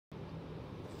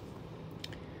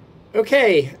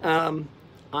Okay,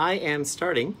 I am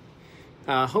starting.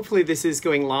 Hopefully this is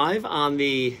going live on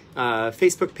the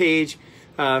Facebook page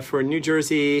for New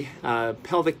Jersey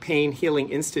Pelvic Pain Healing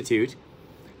Institute.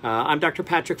 I'm Dr.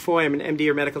 Patrick Foy. I'm an MD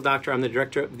or medical doctor. I'm the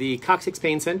director of the Coccyx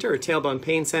Pain Center or Tailbone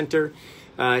Pain Center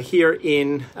here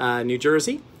in New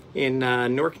Jersey, in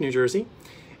Newark, New Jersey.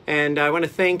 And I want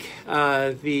to thank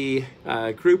the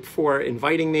group for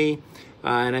inviting me.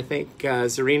 And I thank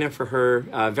Zarina for her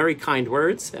very kind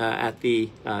words at the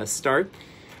start.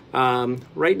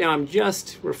 Right now I'm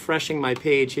just refreshing my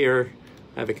page here.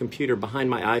 I have a computer behind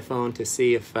my iPhone to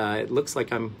see if it looks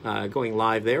like I'm going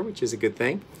live there, which is a good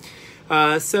thing.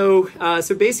 So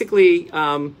basically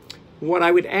what I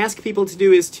would ask people to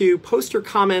do is to post your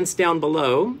comments down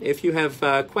below. If you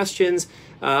have questions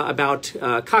about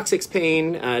coccyx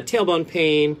pain, tailbone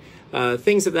pain,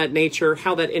 things of that nature,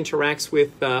 how that interacts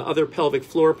with other pelvic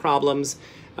floor problems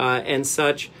and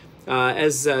such.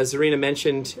 As Zarina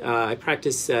mentioned, I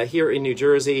practice here in New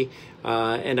Jersey,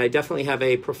 and I definitely have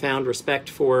a profound respect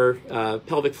for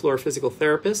pelvic floor physical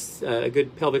therapists. A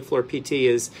good pelvic floor PT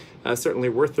is certainly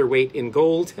worth their weight in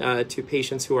gold to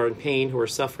patients who are in pain, who are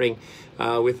suffering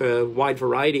with a wide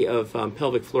variety of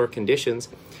pelvic floor conditions.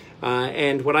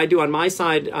 And what I do on my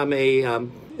side, I'm a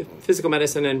physical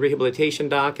medicine and rehabilitation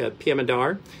doc, a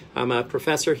PMDR. I'm a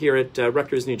professor here at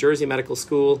Rutgers, New Jersey Medical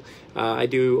School. I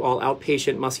do all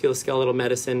outpatient musculoskeletal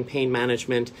medicine, pain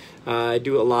management. I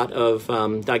do a lot of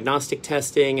diagnostic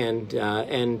testing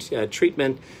and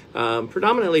treatment.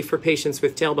 Predominantly for patients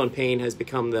with tailbone pain has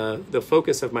become the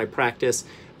focus of my practice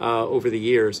over the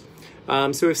years.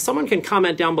 So if someone can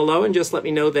comment down below and just let me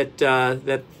know that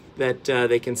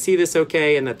they can see this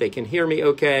okay and that they can hear me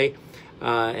okay.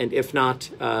 And if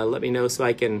not, let me know so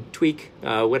I can tweak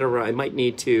whatever I might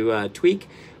need to tweak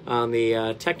on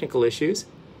the technical issues.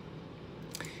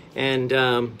 And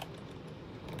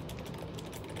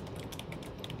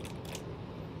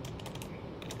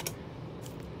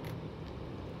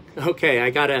okay,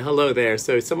 I got a hello there.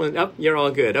 So someone, oh, you're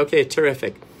all good. Okay,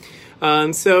 terrific.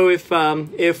 So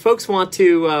if folks want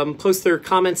to post their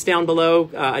comments down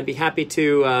below, I'd be happy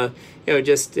to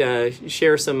just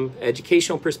share some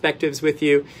educational perspectives with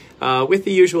you, with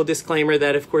the usual disclaimer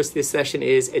that of course this session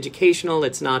is educational.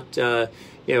 It's not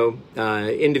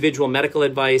individual medical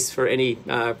advice for any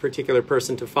particular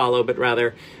person to follow, but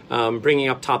rather bringing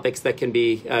up topics that can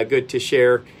be good to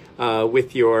share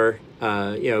with your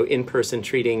in-person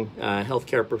treating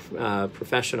healthcare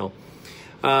professional.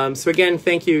 So again,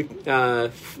 thank you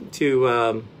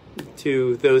to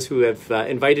those who have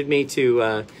invited me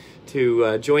to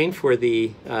join for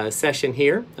the session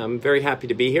here. I'm very happy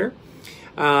to be here.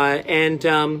 And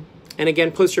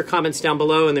again, post your comments down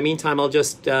below. In the meantime, I'll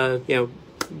just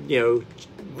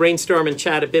brainstorm and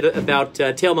chat a bit about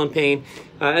tailbone pain.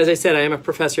 As I said, I am a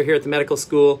professor here at the medical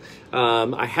school.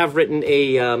 I have written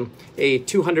a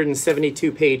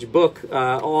 272-page book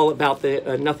all about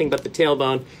the nothing but the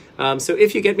tailbone. So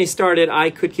if you get me started, I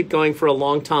could keep going for a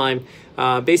long time,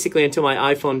 basically until my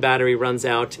iPhone battery runs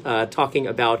out, talking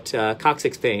about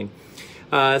coccyx pain.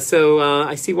 So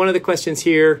I see one of the questions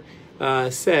here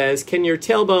says, can your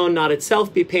tailbone not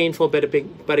itself be painful, but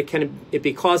can it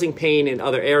be causing pain in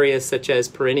other areas such as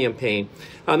perineum pain?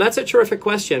 That's a terrific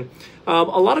question. A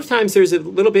lot of times there's a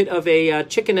little bit of a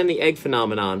chicken and the egg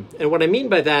phenomenon. And what I mean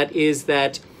by that is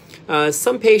that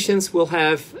some patients will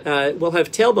have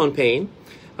tailbone pain.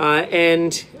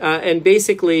 And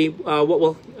basically what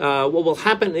will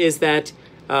happen is that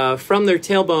from their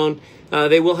tailbone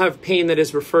they will have pain that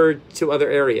is referred to other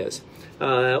areas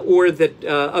or that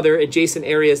other adjacent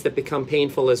areas that become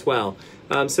painful as well.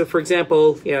 So for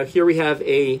example, here we have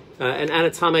an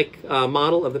anatomic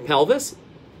model of the pelvis,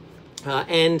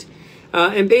 and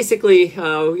basically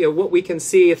what we can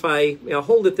see if I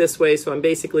hold it this way, so I'm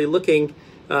basically looking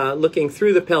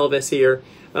through the pelvis here,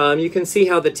 you can see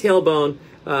how the tailbone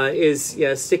is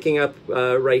sticking up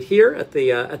right here at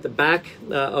the back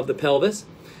of the pelvis,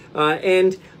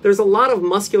 and there's a lot of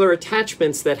muscular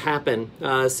attachments that happen.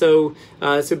 So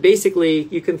basically,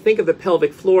 you can think of the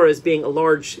pelvic floor as being a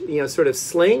large, sort of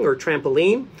sling or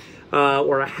trampoline,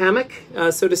 or a hammock,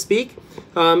 so to speak.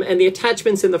 And the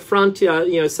attachments in the front,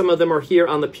 some of them are here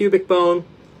on the pubic bone,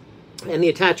 and the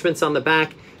attachments on the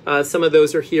back, some of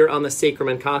those are here on the sacrum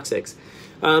and coccyx.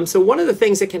 So one of the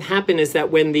things that can happen is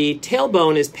that when the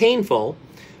tailbone is painful,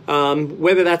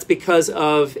 whether that's because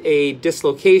of a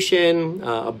dislocation,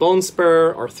 a bone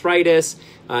spur, arthritis,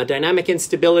 dynamic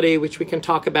instability, which we can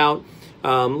talk about,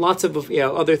 lots of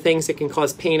other things that can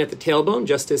cause pain at the tailbone,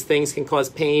 just as things can cause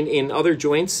pain in other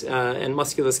joints and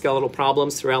musculoskeletal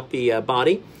problems throughout the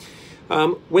body.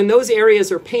 When those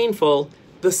areas are painful,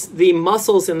 the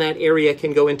muscles in that area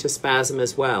can go into spasm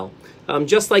as well.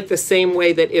 Just like the same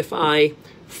way that if I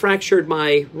fractured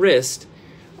my wrist,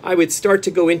 I would start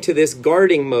to go into this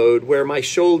guarding mode where my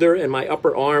shoulder and my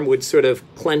upper arm would sort of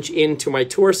clench into my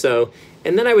torso,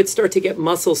 and then I would start to get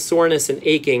muscle soreness and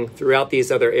aching throughout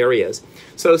these other areas.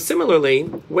 So similarly,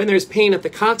 when there's pain at the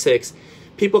coccyx,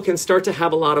 people can start to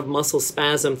have a lot of muscle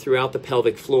spasm throughout the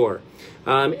pelvic floor.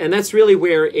 And that's really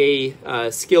where a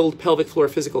skilled pelvic floor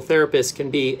physical therapist can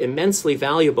be immensely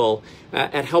valuable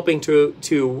at helping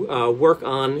to work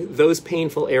on those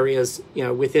painful areas,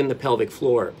 within the pelvic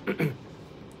floor.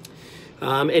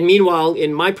 And meanwhile,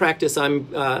 in my practice,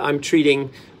 I'm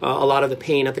treating a lot of the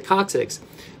pain at the coccyx.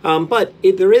 But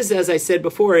there is, as I said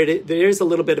before, there is a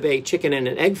little bit of a chicken and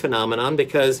an egg phenomenon,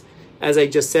 because, as I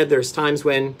just said, there's times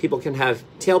when people can have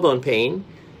tailbone pain,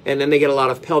 and then they get a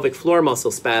lot of pelvic floor muscle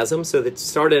spasm. So that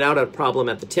started out a problem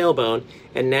at the tailbone,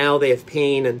 and now they have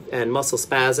pain and muscle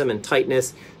spasm and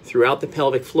tightness throughout the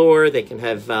pelvic floor. They can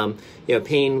have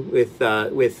pain with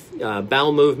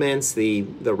bowel movements. The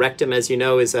rectum, as you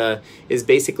know, is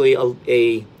basically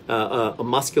a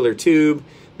muscular tube.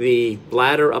 The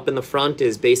bladder up in the front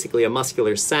is basically a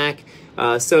muscular sac.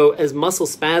 So as muscle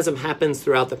spasm happens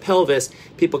throughout the pelvis,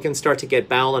 people can start to get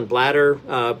bowel and bladder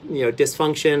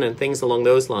dysfunction and things along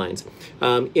those lines,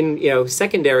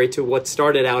 secondary to what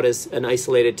started out as an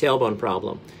isolated tailbone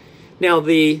problem. Now,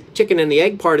 the chicken and the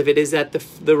egg part of it is that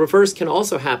the reverse can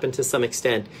also happen to some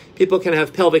extent. People can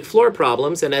have pelvic floor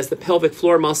problems, and as the pelvic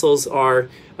floor muscles are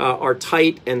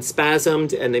tight and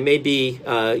spasmed, and they may be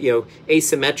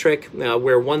asymmetric,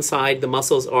 where one side the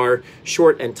muscles are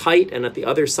short and tight, and at the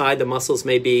other side the muscles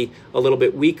may be a little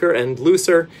bit weaker and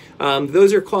looser.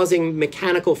 Those are causing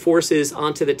mechanical forces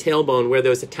onto the tailbone where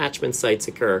those attachment sites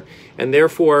occur. And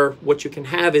therefore, what you can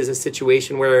have is a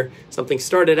situation where something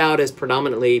started out as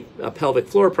predominantly a pelvic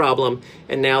floor problem,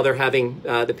 and now they're having,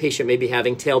 the patient may be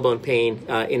having tailbone pain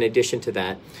in addition to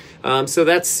that. So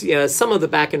that's some of the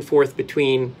back and forth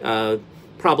between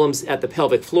problems at the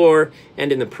pelvic floor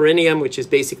and in the perineum, which is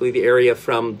basically the area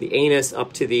from the anus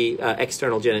up to the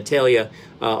external genitalia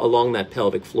along that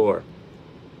pelvic floor.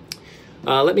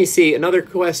 Let me see, another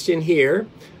question here.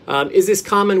 Is this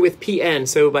common with PN?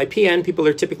 So by PN, people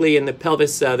are typically in the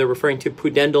pelvis, they're referring to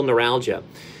pudendal neuralgia.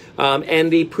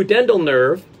 And the pudendal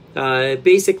nerve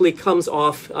basically comes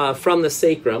off from the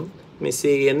sacrum. Let me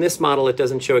see, in this model it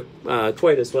doesn't show it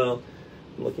quite as well.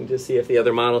 I'm looking to see if the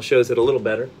other model shows it a little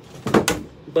better.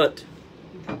 But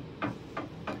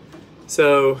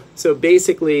so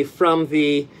basically from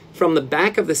the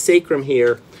back of the sacrum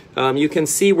here, you can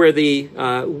see where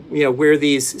where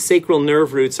these sacral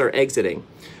nerve roots are exiting.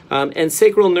 And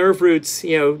sacral nerve roots,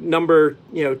 number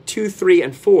 2, 3,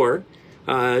 and 4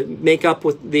 make up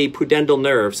with the pudendal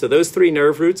nerve. So those 3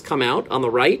 nerve roots come out on the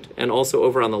right and also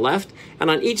over on the left, and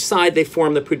on each side they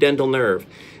form the pudendal nerve.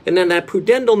 And then that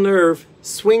pudendal nerve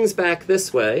swings back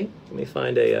this way. Let me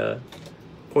find a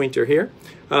pointer here.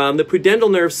 The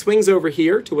pudendal nerve swings over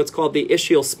here to what's called the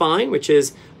ischial spine, which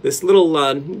is this little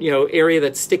area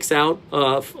that sticks out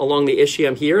along the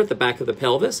ischium here at the back of the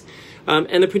pelvis.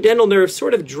 And the pudendal nerve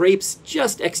sort of drapes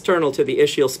just external to the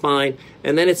ischial spine,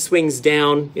 and then it swings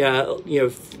down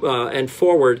and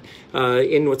forward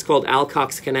in what's called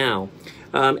Alcock's canal.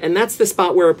 And that's the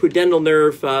spot where a pudendal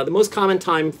nerve, the most common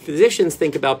time physicians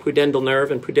think about pudendal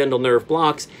nerve and pudendal nerve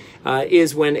blocks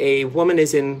is when a woman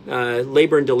is in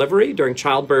labor and delivery during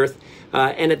childbirth.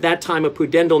 And at that time, a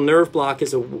pudendal nerve block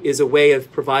is a way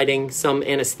of providing some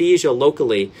anesthesia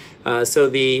locally. So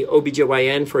the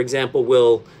OBGYN, for example,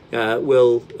 will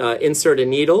insert a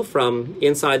needle from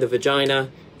inside the vagina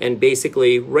and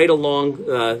basically right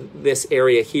along this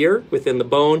area here within the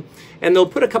bone. And they'll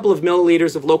put a couple of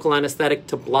milliliters of local anesthetic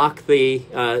to block the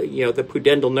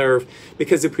pudendal nerve,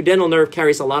 because the pudendal nerve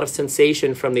carries a lot of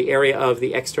sensation from the area of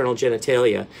the external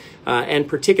genitalia. And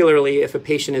particularly if a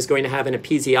patient is going to have an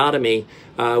episiotomy,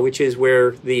 which is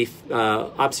where the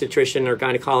obstetrician or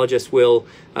gynecologist will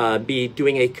be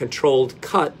doing a controlled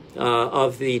cut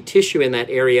of the tissue in that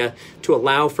area to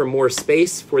allow for more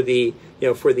space for the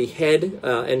head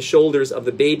and shoulders of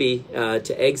the baby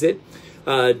to exit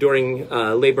during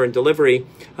labor and delivery.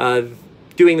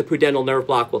 Doing the pudendal nerve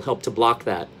block will help to block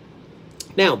that.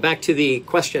 Now, back to the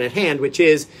question at hand, which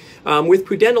is, with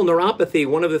pudendal neuropathy,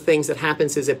 one of the things that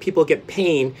happens is that people get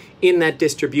pain in that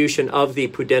distribution of the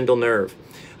pudendal nerve.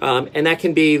 And that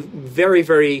can be very,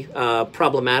 very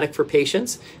problematic for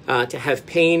patients to have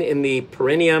pain in the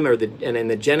perineum and in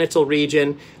the genital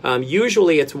region.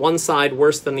 Usually it's one side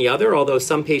worse than the other, although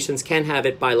some patients can have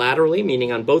it bilaterally,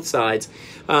 meaning on both sides.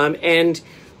 And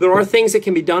There are things that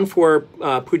can be done for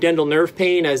pudendal nerve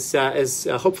pain, as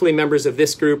hopefully members of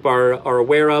this group are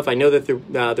aware of. I know that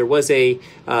there was a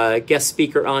guest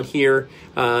speaker on here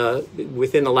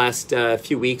within the last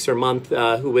few weeks or month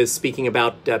who was speaking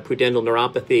about pudendal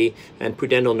neuropathy and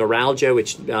pudendal neuralgia,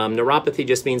 which neuropathy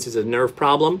just means it's a nerve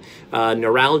problem.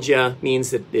 Neuralgia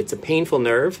means that it's a painful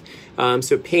nerve.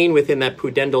 So pain within that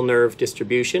pudendal nerve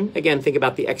distribution. Again, think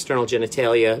about the external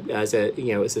genitalia as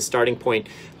a starting point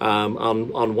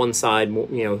on one side,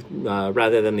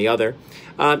 rather than the other.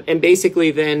 And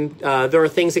basically, then there are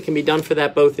things that can be done for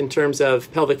that, both in terms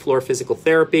of pelvic floor physical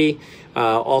therapy,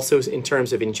 also in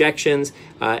terms of injections,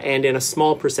 and in a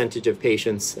small percentage of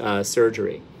patients,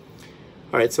 surgery.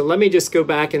 All right, so let me just go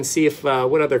back and see if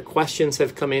what other questions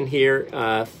have come in here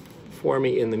for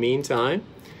me in the meantime.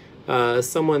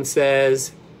 Someone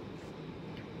says,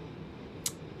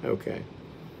 okay,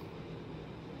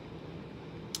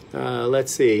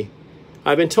 let's see.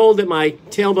 I've been told that my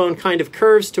tailbone kind of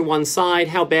curves to one side.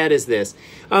 How bad is this?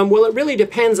 Well, it really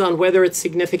depends on whether it's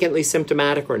significantly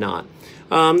symptomatic or not.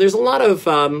 There's a lot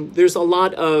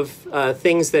of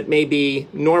things that may be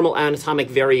normal anatomic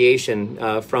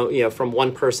variation from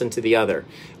one person to the other.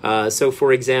 So,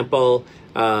 for example,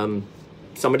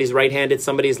 somebody's right-handed,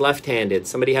 somebody's left-handed.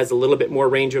 Somebody has a little bit more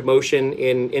range of motion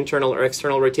in internal or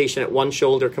external rotation at one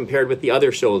shoulder compared with the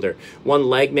other shoulder. One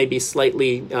leg may be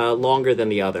slightly longer than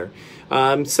the other.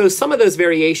 So some of those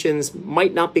variations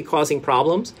might not be causing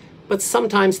problems, but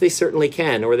sometimes they certainly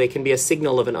can, or they can be a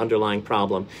signal of an underlying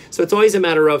problem. So it's always a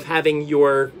matter of having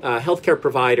your healthcare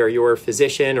provider, your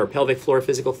physician or pelvic floor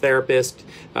physical therapist,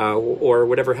 or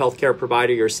whatever healthcare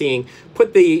provider you're seeing,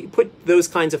 put those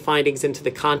kinds of findings into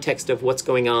the context of what's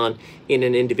going on in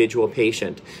an individual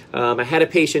patient. I had a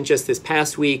patient just this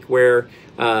past week where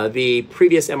the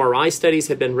previous MRI studies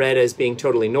had been read as being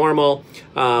totally normal,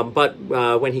 but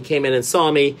when he came in and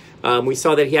saw me, we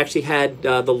saw that he actually had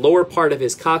the lower part of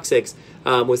his coccyx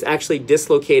was actually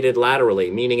dislocated laterally,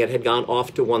 meaning it had gone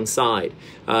off to one side.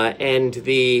 And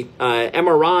the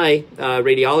MRI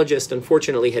radiologist,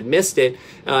 unfortunately, had missed it.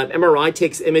 MRI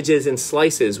takes images in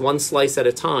slices, one slice at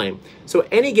a time. So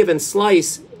any given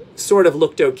slice sort of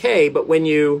looked okay, but when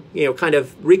you kind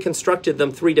of reconstructed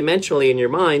them three-dimensionally in your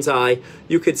mind's eye,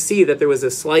 you could see that there was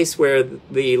a slice where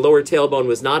the lower tailbone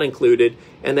was not included,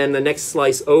 and then the next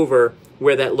slice over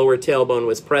where that lower tailbone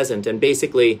was present. And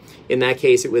basically, in that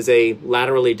case, it was a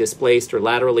laterally displaced or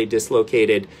laterally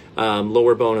dislocated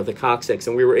lower bone of the coccyx.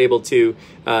 And we were able to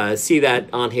see that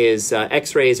on his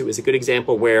x-rays. It was a good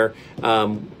example where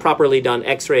properly done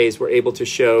x-rays were able to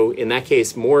show, in that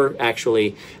case, more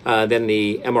actually than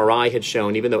the MRI had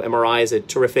shown, even though MRI is a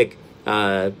terrific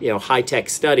high-tech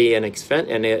study and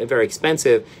very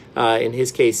expensive. In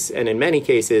his case, and in many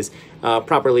cases,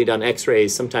 properly done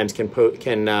X-rays sometimes can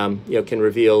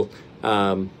reveal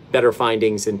better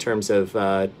findings in terms of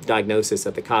diagnosis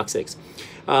of the coccyx.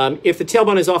 If the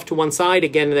tailbone is off to one side,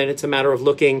 again, then it's a matter of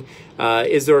looking,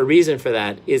 is there a reason for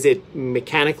that? Is it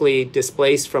mechanically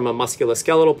displaced from a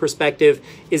musculoskeletal perspective?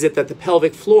 Is it that the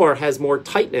pelvic floor has more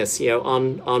tightness,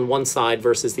 on one side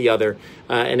versus the other?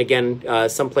 And again,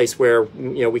 someplace where,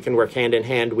 we can work hand in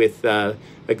hand with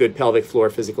a good pelvic floor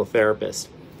physical therapist.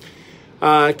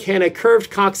 Can a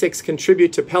curved coccyx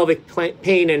contribute to pelvic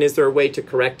pain, and is there a way to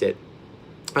correct it?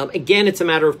 Again, it's a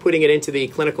matter of putting it into the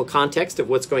clinical context of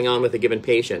what's going on with a given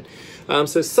patient.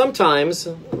 So sometimes,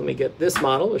 let me get this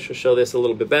model, which will show this a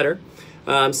little bit better.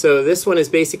 So this one is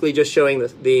basically just showing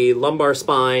the lumbar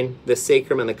spine, the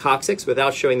sacrum, and the coccyx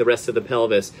without showing the rest of the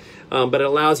pelvis. But it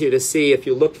allows you to see, if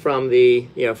you look from the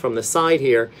side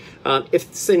here,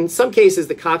 if in some cases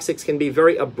the coccyx can be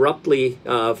very abruptly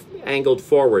angled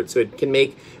forward. So it can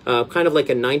make kind of like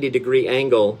a 90-degree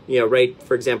angle, right,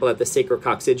 for example, at the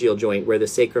sacrococcygeal joint where the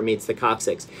sacrum meets the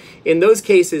coccyx. In those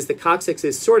cases, the coccyx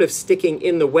is sort of sticking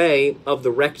in the way of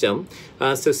the rectum.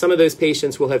 So some of those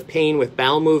patients will have pain with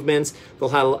bowel movements.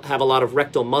 They'll have a lot of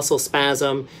rectal muscle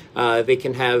spasm. They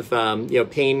can have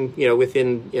pain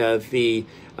within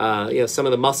some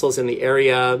of the muscles in the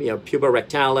area,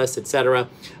 puborectalis, etc.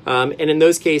 And in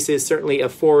those cases, certainly a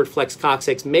forward flex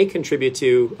coccyx may contribute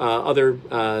to other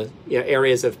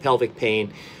areas of pelvic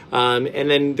pain. And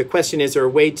then the question is there a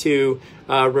way to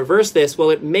reverse this? Well,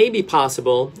 it may be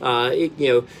possible,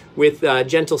 with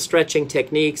gentle stretching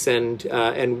techniques and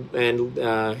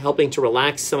helping to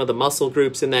relax some of the muscle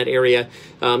groups in that area,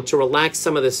 to relax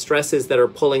some of the stresses that are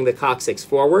pulling the coccyx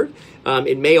forward.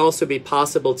 It may also be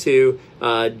possible to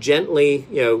gently,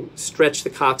 stretch the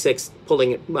coccyx,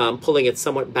 pulling it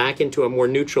somewhat back into a more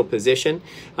neutral position.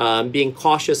 Being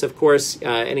cautious, of course,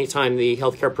 anytime the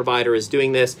healthcare provider is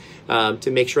doing this,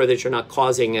 to make sure that you're not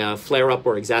causing a flare-up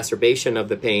or exacerbation of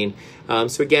the pain.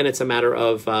 So again, it's a matter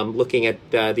of looking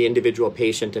at the individual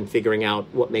patient and figuring out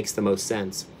what makes the most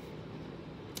sense.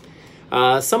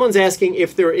 Someone's asking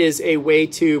if there is a way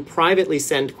to privately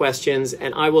send questions,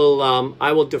 and I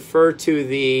will defer to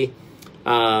the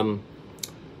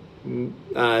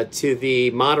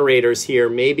moderators here,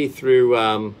 maybe through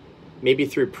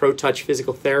ProTouch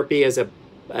Physical Therapy as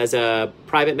a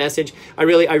private message.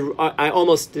 I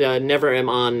almost never am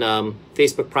on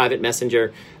Facebook Private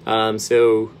Messenger,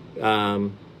 so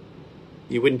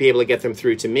you wouldn't be able to get them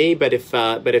through to me. But if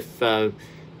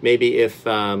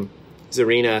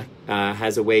Zarina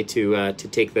has a way to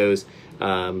take those,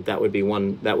 that would be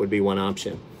one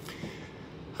option.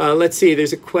 Let's see.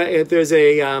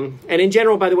 And in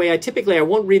general, by the way, I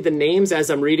won't read the names as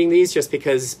I'm reading these, just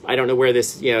because I don't know where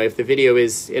this, if the video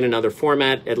is in another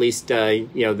format, at least the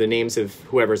names of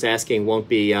whoever's asking won't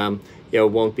be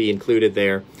included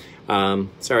there.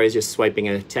 Sorry, I was just swiping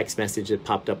a text message that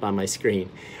popped up on my screen.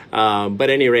 But at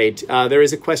any rate, there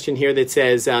is a question here that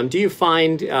says, do you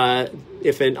find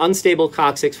if an unstable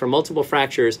coccyx for multiple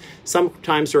fractures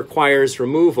sometimes requires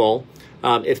removal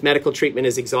if medical treatment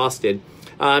is exhausted?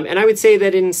 And I would say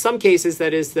that in some cases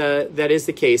that is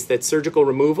the case, that surgical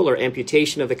removal or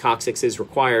amputation of the coccyx is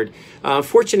required.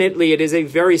 Fortunately, it is a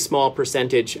very small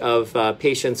percentage of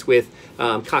patients with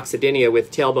coccydynia,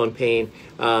 with tailbone pain,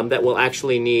 that will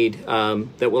actually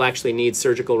need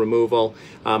surgical removal.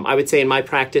 I would say in my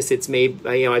practice, it's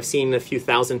I've seen a few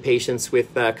thousand patients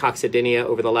with coccydynia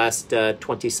over the last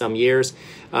 20-some years,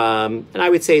 and I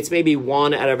would say it's maybe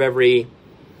 1 out of every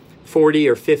 40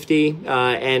 or 50,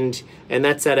 and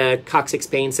that's at a Coccyx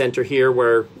Pain Center here,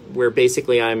 where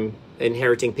basically I'm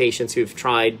inheriting patients who've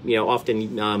tried,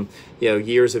 often,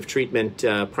 years of treatment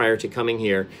prior to coming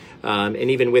here. And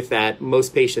even with that,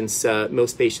 most patients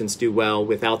do well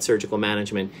without surgical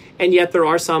management. And yet there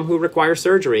are some who require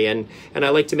surgery. And I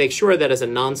like to make sure that as a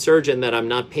non-surgeon that I'm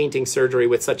not painting surgery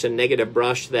with such a negative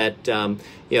brush that,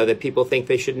 that people think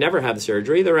they should never have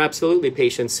surgery. There are absolutely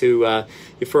patients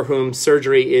for whom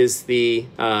surgery is the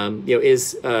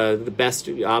best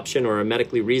option, or a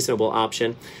medically reasonable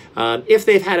option, if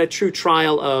they've had a true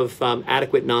trial of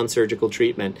adequate non-surgical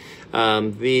treatment.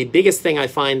 The biggest thing I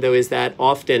find, though, is that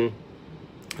often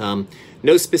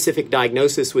no specific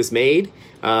diagnosis was made.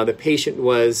 The patient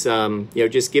was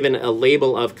just given a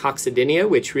label of coccydynia,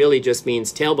 which really just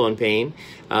means tailbone pain,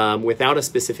 without a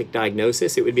specific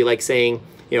diagnosis. It would be like saying,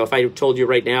 if I told you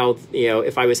right now,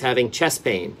 if I was having chest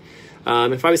pain.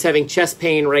 If I was having chest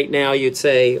pain right now, you'd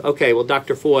say, okay, well,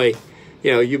 Dr. Foy,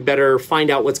 you better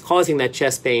find out what's causing that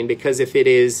chest pain, because if it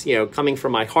is, coming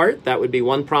from my heart, that would be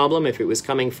one problem. If it was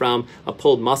coming from a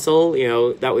pulled muscle,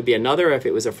 that would be another. If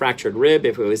it was a fractured rib,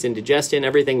 if it was indigestion,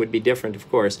 everything would be different, of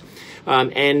course.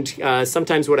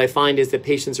 Sometimes what I find is that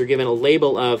patients are given a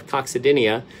label of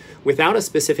coccydynia without a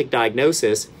specific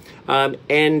diagnosis,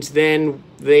 and then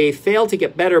they fail to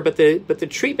get better, but the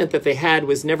treatment that they had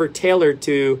was never tailored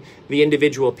to the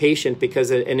individual patient,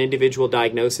 because an individual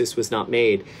diagnosis was not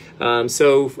made.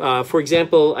 For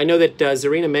example, I know that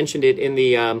Zarina mentioned it in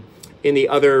the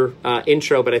other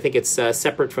intro, but I think it's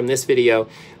separate from this video.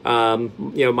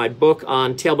 My book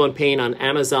on tailbone pain on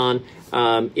Amazon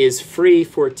is free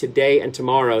for today and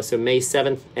tomorrow, so May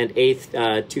 7th and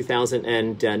 8th,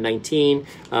 2019.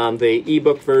 The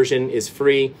ebook version is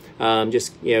free.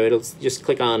 It'll just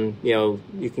click on,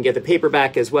 you can get the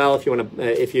paperback as well if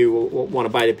you want to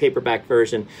buy the paperback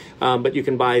version. But you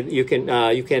can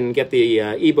get the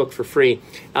ebook for free.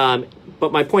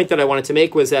 But my point that I wanted to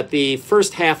make was that the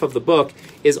first half of the book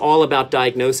is all about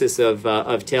diagnosis of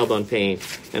tailbone pain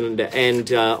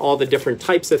and all the different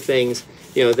types of things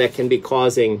that can be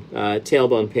causing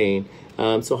tailbone pain.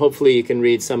 So hopefully you can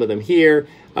read some of them here.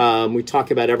 We talk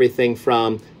about everything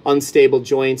from unstable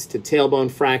joints to tailbone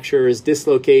fractures,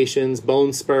 dislocations,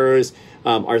 bone spurs,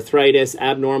 arthritis,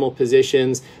 abnormal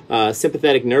positions,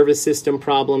 sympathetic nervous system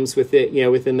problems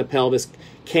within the pelvis,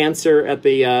 cancer at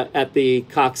the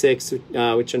coccyx,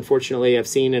 which unfortunately I've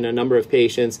seen in a number of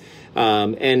patients,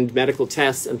 and medical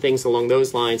tests and things along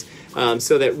those lines.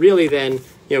 So that really then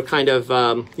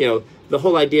the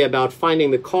whole idea about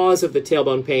finding the cause of the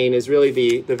tailbone pain is really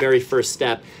the very first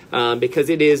step, because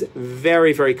it is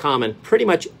very, very common. Pretty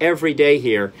much every day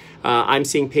here, I'm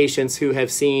seeing patients who have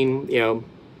seen,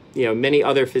 many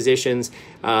other physicians,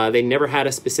 they never had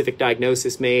a specific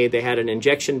diagnosis made. They had an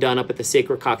injection done up at the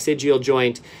sacrococcygeal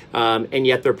joint, and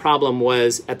yet their problem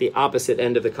was at the opposite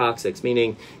end of the coccyx,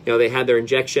 meaning, they had their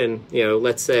injection,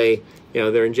 let's say,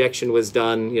 their injection was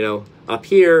done, up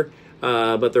here,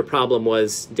 but their problem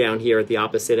was down here at the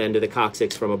opposite end of the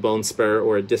coccyx from a bone spur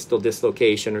or a distal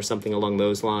dislocation or something along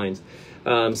those lines.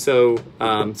 So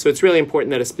it's really important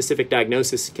that a specific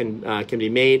diagnosis can be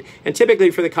made. And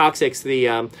typically for the coccyx,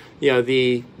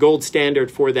 the gold standard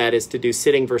for that is to do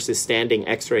sitting versus standing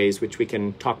X-rays, which we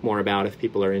can talk more about if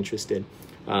people are interested.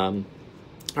 All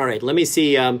right, let me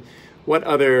see what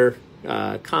other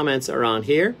comments are on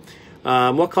here.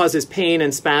 What causes pain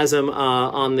and spasm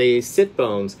on the sit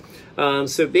bones?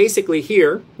 So basically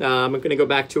here, I'm going to go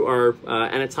back to our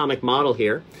anatomic model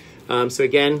here. So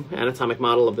again, anatomic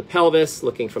model of the pelvis,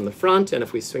 looking from the front, and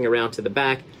if we swing around to the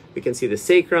back, we can see the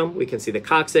sacrum, we can see the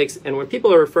coccyx, and when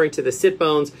people are referring to the sit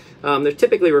bones, they're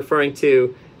typically referring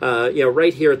to,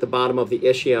 right here at the bottom of the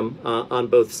ischium on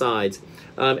both sides.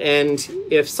 And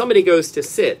if somebody goes to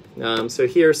sit, so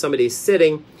here somebody's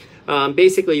sitting,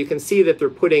 basically you can see that they're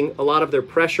putting a lot of their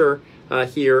pressure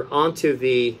here onto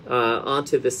the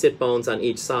sit bones on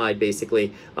each side,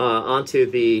 basically onto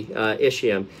the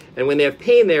ischium. And when they have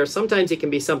pain there, sometimes it can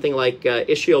be something like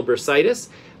ischial bursitis.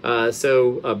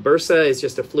 Bursa is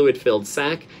just a fluid-filled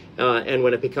sac, and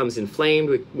when it becomes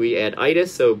inflamed, we add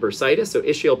itis, so bursitis. So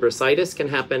ischial bursitis can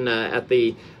happen at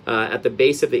the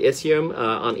base of the ischium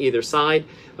on either side.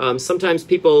 Sometimes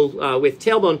people with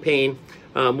tailbone pain,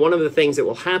 one of the things that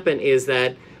will happen is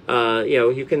that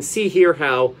you can see here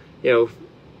how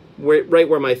right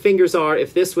where my fingers are,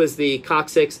 if this was the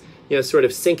coccyx, sort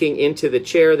of sinking into the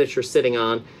chair that you're sitting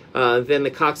on, then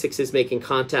the coccyx is making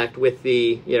contact with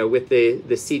the, with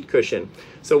the seat cushion.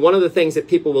 So one of the things that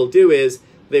people will do is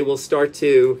they will start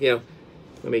to,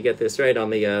 let me get this right on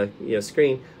the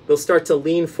screen, they'll start to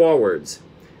lean forwards.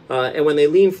 And when they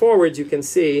lean forwards, you can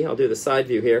see, I'll do the side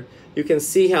view here, you can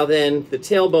see how then the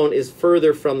tailbone is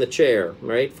further from the chair,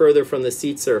 right? Further from the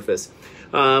seat surface.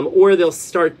 Or they'll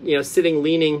start, sitting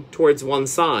leaning towards one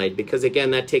side because,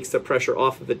 again, that takes the pressure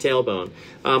off of the tailbone.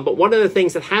 But one of the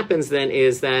things that happens then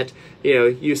is that,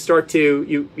 you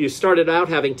started out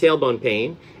having tailbone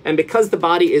pain, and because the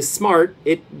body is smart,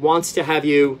 it wants to have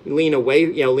you lean away,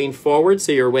 lean forward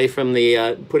so you're away from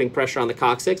the putting pressure on the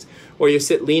coccyx, or you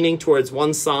sit leaning towards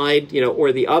one side,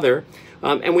 or the other.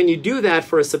 And when you do that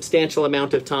for a substantial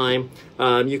amount of time,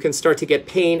 you can start to get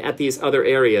pain at these other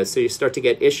areas. So you start to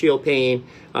get ischial pain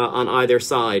on either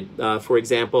side, for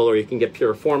example, or you can get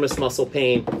piriformis muscle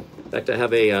pain. In fact, I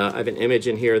have an image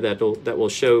in here that will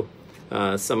show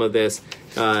some of this.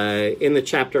 In the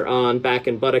chapter on back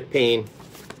and buttock pain,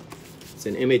 it's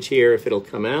an image here, if it'll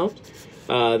come out,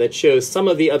 that shows some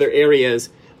of the other areas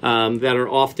that are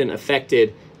often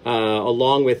affected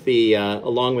along with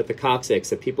the coccyx.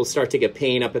 So people start to get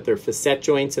pain up at their facet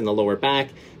joints in the lower back.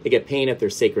 They get pain at their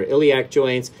sacroiliac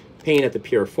joints, pain at the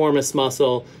piriformis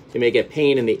muscle. They may get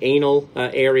pain in the anal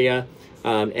area,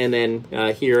 and then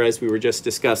here, as we were just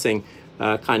discussing,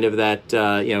 kind of that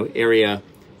area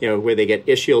where they get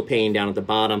ischial pain down at the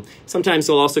bottom. Sometimes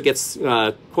they'll also get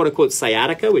quote unquote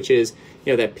sciatica, which is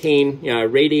that pain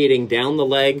radiating down the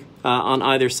leg on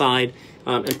either side.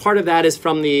 And part of that is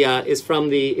from the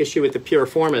issue with the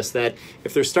piriformis, that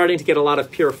if they're starting to get a lot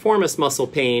of piriformis muscle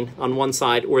pain on one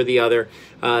side or the other,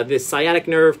 the sciatic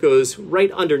nerve goes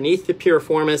right underneath the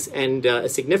piriformis, and a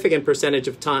significant percentage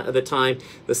of the time,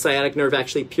 the sciatic nerve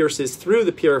actually pierces through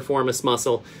the piriformis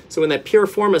muscle. So when that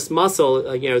piriformis muscle,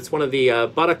 it's one of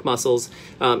the buttock muscles,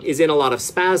 is in a lot of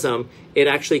spasm, it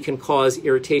actually can cause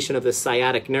irritation of the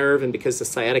sciatic nerve, and because the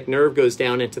sciatic nerve goes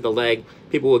down into the leg,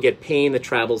 people will get pain that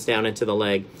travels down into the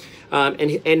leg.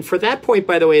 And for that point,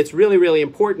 by the way, it's really, really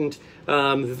important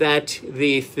that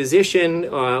the physician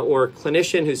or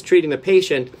clinician who's treating the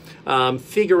patient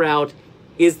figure out,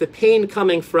 is the pain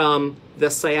coming from the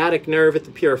sciatic nerve at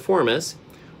the piriformis,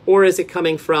 or is it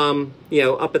coming from,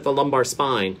 up at the lumbar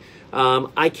spine?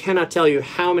 I cannot tell you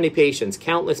how many patients,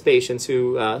 countless patients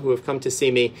who have come to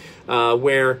see me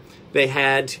where they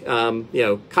had,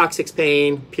 coccyx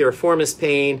pain,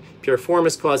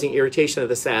 piriformis causing irritation of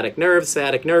the sciatic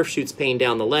nerve shoots pain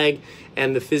down the leg,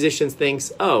 and the physician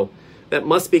thinks, oh, that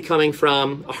must be coming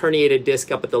from a herniated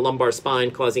disc up at the lumbar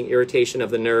spine causing irritation of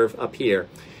the nerve up here.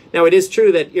 Now, it is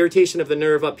true that irritation of the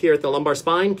nerve up here at the lumbar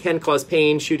spine can cause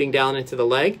pain shooting down into the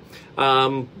leg,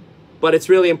 but it's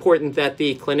really important that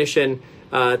the clinician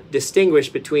distinguish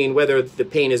between whether the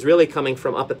pain is really coming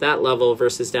from up at that level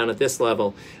versus down at this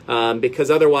level, because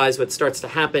otherwise what starts to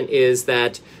happen is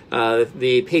that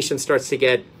the patient starts to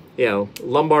get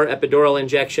lumbar epidural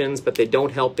injections, but they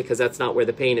don't help because that's not where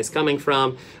the pain is coming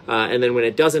from. And then when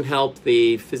it doesn't help,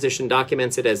 the physician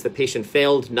documents it as the patient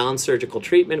failed non-surgical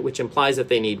treatment, which implies that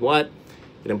they need what?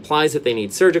 It implies that they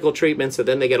need surgical treatment, so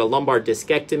then they get a lumbar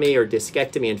discectomy or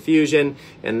discectomy infusion,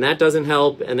 and that doesn't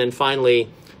help. And then finally,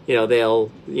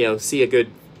 they'll see a good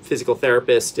physical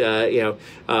therapist, or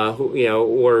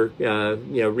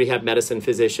rehab medicine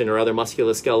physician or other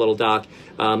musculoskeletal doc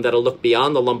that'll look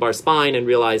beyond the lumbar spine and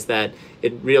realize that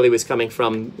it really was coming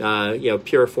from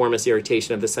piriformis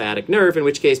irritation of the sciatic nerve, in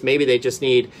which case maybe they just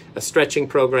need a stretching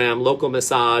program, local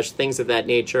massage, things of that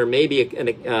nature, maybe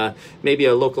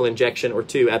a local injection or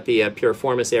two at the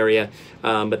piriformis area,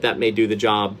 but that may do the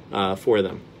job for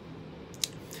them.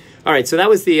 All right, so that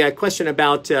was the question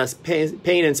about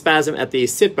pain and spasm at the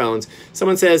sit bones.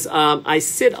 Someone says, I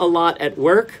sit a lot at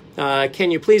work.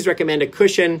 Can you please recommend a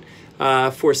cushion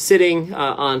for sitting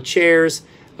on chairs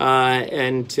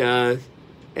and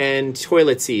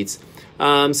toilet seats?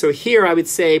 So here I would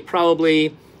say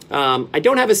probably, I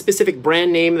don't have a specific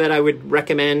brand name that I would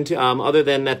recommend other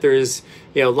than that there's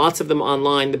lots of them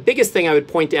online. The biggest thing I would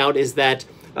point out is that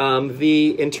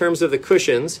in terms of the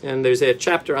cushions, and there's a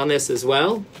chapter on this as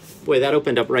well. Boy, that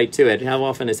opened up right to it. How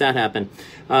often does that happen?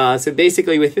 So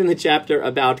basically, within the chapter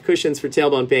about cushions for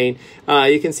tailbone pain,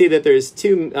 you can see that there's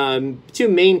two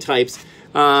main types.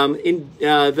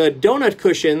 The donut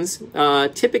cushions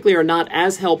typically are not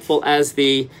as helpful as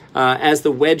the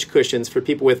wedge cushions for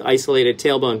people with isolated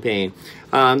tailbone pain.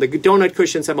 The donut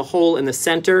cushions have a hole in the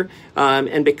center,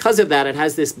 and because of that, it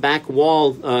has this back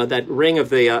wall. That ring of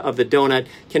the donut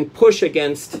can push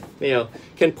against the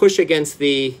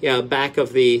back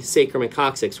of the sacrum and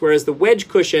coccyx. Whereas the wedge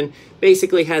cushion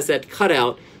basically has that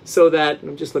cutout, so that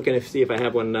I'm just looking to see if I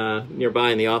have one nearby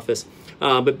in the office.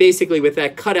 But basically, with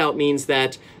that cutout means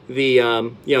that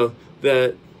the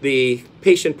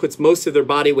patient puts most of their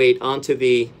body weight onto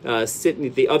the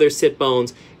other sit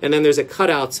bones, and then there's a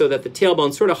cutout so that the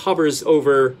tailbone sort of hovers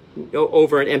over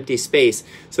an empty space,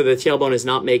 so the tailbone is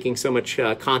not making so much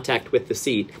contact with the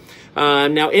seat.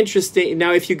 Now,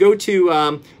 if you go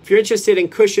to, if you're interested in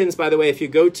cushions, by the way, if you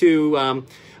go to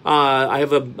I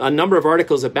have a number of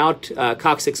articles about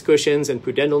coccyx cushions and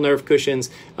pudendal nerve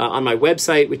cushions on my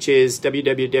website, which is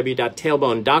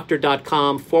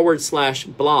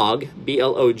www.tailbonedoctor.com/blog,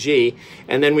 B-L-O-G.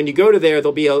 And then when you go to there,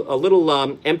 there'll be a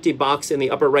little empty box in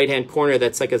the upper right-hand corner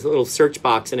that's like a little search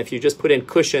box. And if you just put in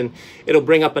cushion, it'll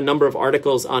bring up a number of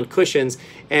articles on cushions.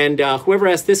 And whoever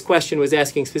asked this question was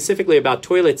asking specifically about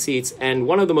toilet seats. And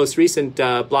one of the most recent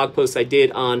blog posts I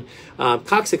did on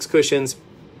coccyx cushions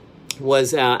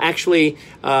was actually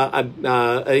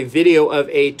a video of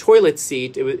a toilet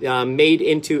seat. It was made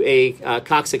into a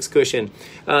coccyx cushion.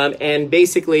 And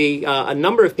basically, a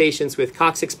number of patients with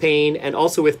coccyx pain and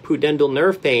also with pudendal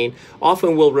nerve pain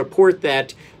often will report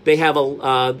that they have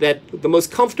that the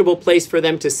most comfortable place for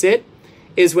them to sit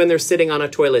is when they're sitting on a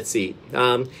toilet seat.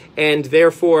 And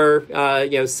therefore,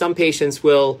 some patients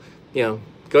will, go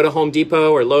to Home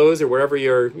Depot or Lowe's or wherever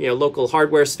your local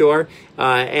hardware store,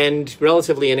 and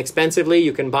relatively inexpensively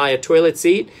you can buy a toilet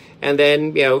seat, and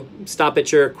then stop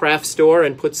at your craft store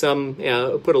and put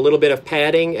put a little bit of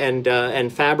padding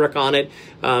and fabric on it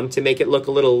to make it look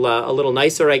a little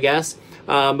nicer, I guess.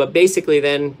 But basically,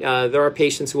 then there are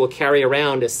patients who will carry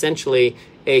around essentially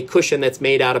a cushion that's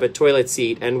made out of a toilet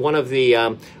seat. And one of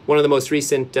the most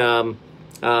recent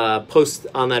posts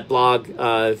on that blog.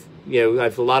 I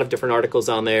have a lot of different articles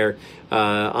on there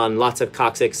on lots of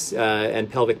coccyx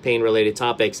and pelvic pain related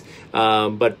topics.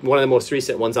 But one of the most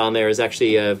recent ones on there is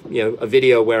actually a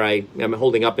video where I am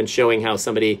holding up and showing how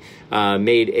somebody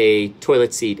made a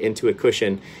toilet seat into a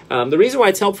cushion. The reason why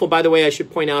it's helpful, by the way, I should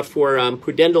point out for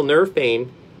pudendal nerve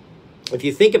pain, if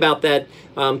you think about that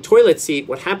toilet seat,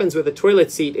 what happens with a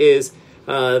toilet seat is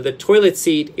the toilet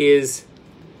seat is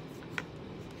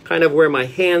kind of where my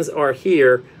hands are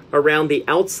here, around the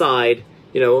outside,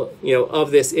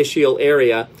 of this ischial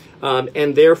area,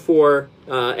 and therefore,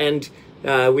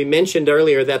 we mentioned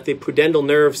earlier that the pudendal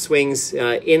nerve swings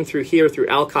in through here through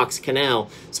Alcock's canal.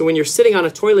 So when you're sitting on a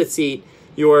toilet seat,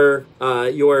 your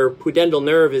pudendal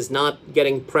nerve is not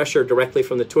getting pressure directly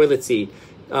from the toilet seat.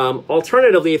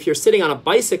 Alternatively, if you're sitting on a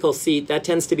bicycle seat, that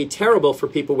tends to be terrible for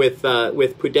people with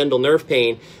pudendal nerve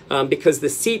pain because the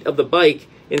seat of the bike,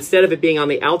 instead of it being on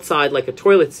the outside like a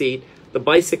toilet seat, the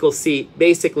bicycle seat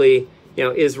basically,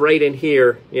 is right in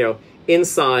here,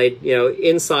 inside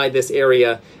this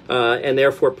area, and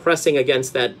therefore pressing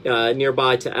against that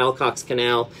nearby to Alcock's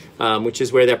canal, which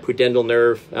is where that pudendal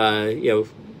nerve,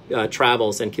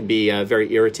 travels and can be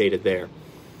very irritated there.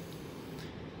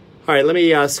 All right, let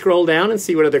me scroll down and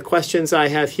see what other questions I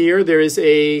have here. There is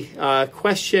a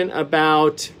question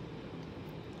about,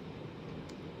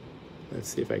 let's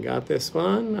see if I got this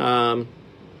one.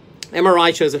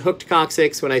 MRI shows a hooked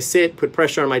coccyx. When I sit, put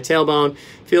pressure on my tailbone,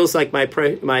 feels like my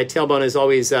tailbone is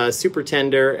always super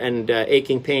tender and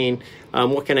aching pain.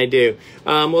 What can I do?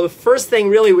 Well, the first thing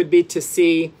really would be to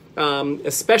see,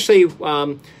 especially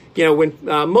when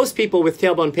most people with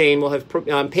tailbone pain will have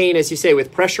pain, as you say,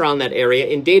 with pressure on that area.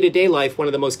 In day-to-day life, one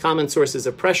of the most common sources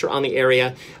of pressure on the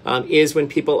area is when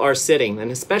people are sitting,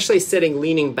 and especially sitting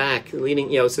leaning back,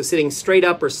 so sitting straight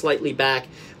up or slightly back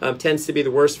tends to be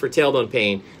the worst for tailbone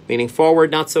pain. Leaning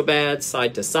forward, not so bad.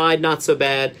 Side to side, not so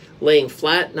bad. Laying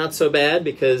flat, not so bad,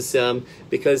 because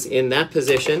in that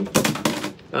position,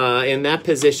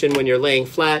 when you're laying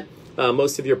flat,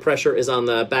 most of your pressure is on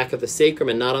the back of the sacrum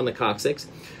and not on the coccyx.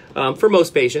 For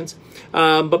most patients.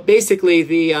 But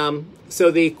basically,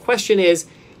 so the question is,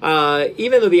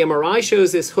 even though the MRI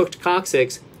shows this hooked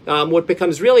coccyx, what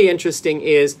becomes really interesting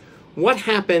is what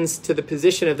happens to the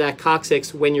position of that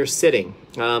coccyx when you're sitting.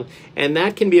 And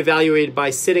that can be evaluated by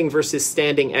sitting versus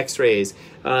standing x-rays.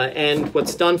 And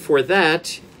what's done for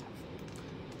that,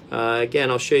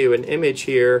 again, I'll show you an image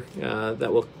here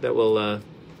that will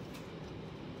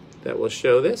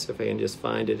show this, if I can just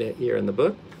find it here in the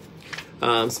book.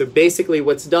 So basically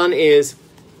what's done is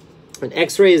an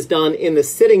x-ray is done in the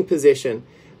sitting position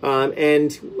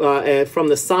and from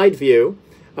the side view.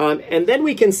 And then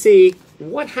we can see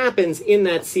what happens in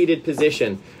that seated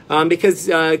position. Because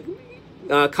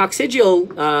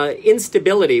coccygeal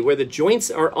instability, where the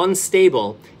joints are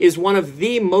unstable, is one of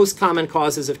the most common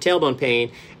causes of tailbone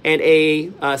pain. And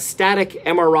a static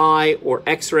MRI or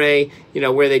X-ray,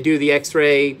 where they do the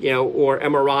X-ray, or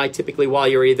MRI typically while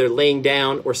you're either laying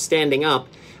down or standing up,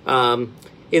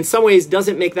 in some ways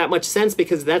doesn't make that much sense,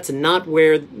 because that's not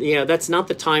where, that's not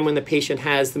the time when the patient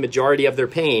has the majority of their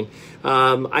pain.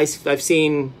 I've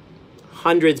seen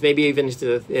hundreds, maybe even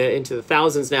into the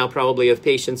thousands now probably, of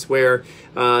patients where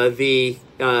the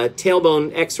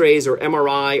tailbone X-rays or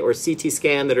MRI or CT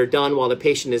scan that are done while the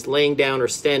patient is laying down or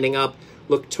standing up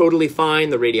look totally fine.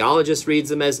 The radiologist reads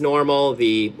them as normal.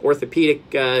 The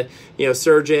orthopedic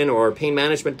surgeon or pain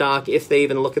management doc, if they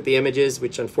even look at the images,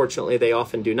 which unfortunately they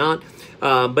often do not,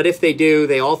 but if they do,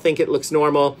 they all think it looks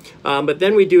normal. But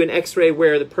then we do an X-ray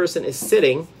where the person is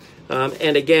sitting,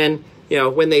 and again,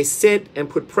 when they sit and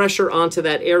put pressure onto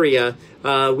that area,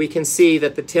 we can see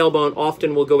that the tailbone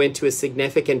often will go into a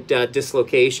significant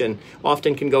dislocation,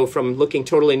 often can go from looking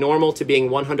totally normal to being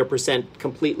 100%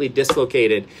 completely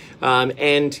dislocated.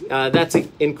 And that's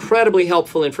incredibly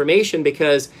helpful information,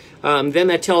 because then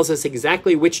that tells us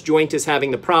exactly which joint is having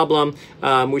the problem,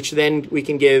 which then we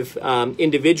can give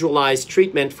individualized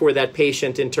treatment for that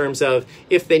patient in terms of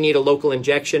if they need a local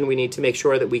injection, we need to make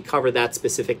sure that we cover that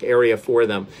specific area for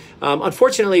them.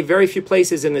 Unfortunately, very few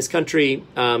places in this country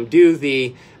do the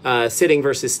sitting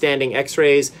versus standing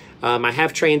x-rays. I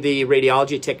have trained the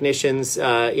radiology technicians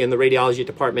in the radiology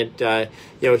department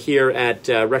here at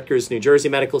Rutgers, New Jersey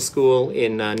Medical School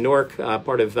in Newark,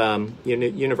 part of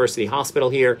University Hospital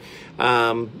here.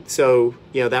 So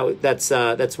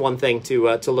that's one thing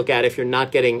to look at if you're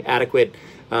not getting adequate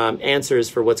answers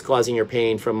for what's causing your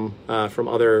pain from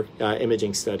other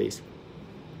imaging studies.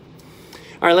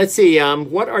 All right, let's see.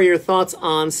 What are your thoughts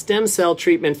on stem cell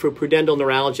treatment for pudendal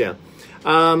neuralgia?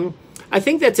 I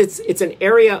think that it's an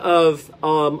area of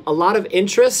a lot of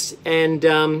interest, and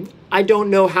I don't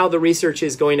know how the research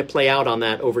is going to play out on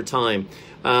that over time.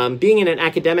 Being in an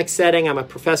academic setting, I'm a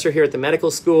professor here at the medical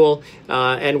school,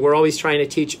 and we're always trying to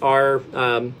teach our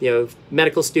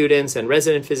medical students and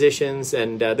resident physicians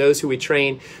and those who we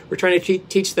train. We're trying to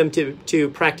teach them to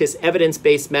practice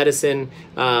evidence-based medicine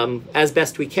as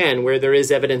best we can, where there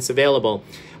is evidence available.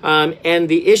 And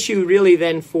the issue really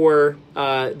then for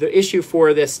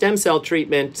the stem cell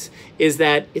treatment is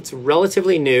that it's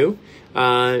relatively new.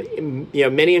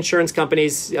 Many insurance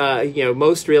companies,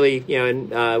 most really,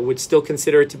 would still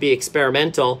consider it to be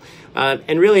experimental.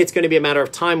 And really, it's going to be a matter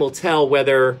of time will tell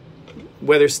whether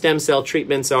stem cell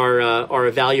treatments are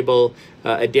a valuable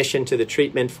addition to the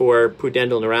treatment for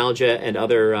pudendal neuralgia and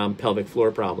other pelvic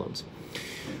floor problems.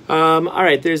 All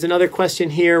right, there's another question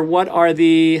here. What are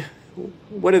the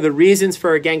reasons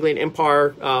for a ganglion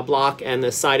impar block and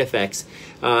the side effects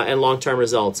and long-term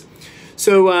results?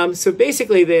 So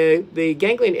basically, the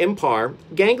ganglion impar,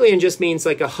 ganglion just means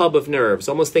like a hub of nerves.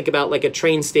 Almost think about like a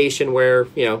train station where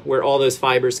where all those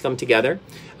fibers come together.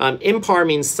 Impar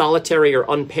means solitary or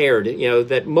unpaired.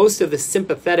 That most of the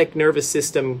sympathetic nervous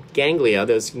system ganglia,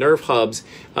 those nerve hubs,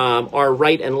 are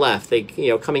right and left. They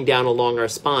coming down along our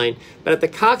spine. But at the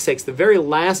coccyx, the very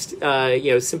last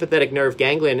sympathetic nerve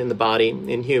ganglion in the body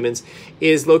in humans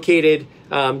is located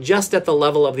just at the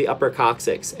level of the upper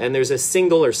coccyx, and there's a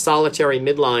single or solitary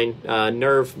midline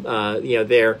nerve,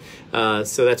 there.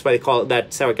 So that's why they call it.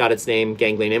 That's how it got its name,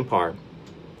 ganglion impar.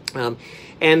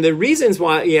 And the reasons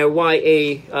why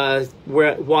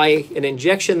why an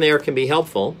injection there can be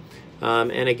helpful,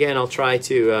 and again, I'll try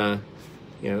to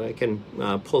I can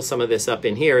pull some of this up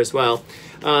in here as well.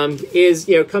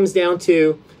 Comes down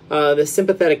to the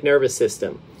sympathetic nervous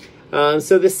system.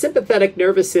 So the sympathetic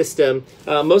nervous system,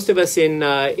 most of us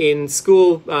in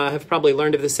school have probably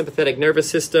learned of the sympathetic nervous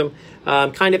system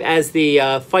kind of as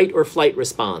the fight or flight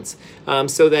response.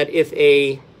 So that if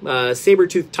a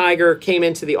saber-toothed tiger came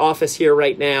into the office here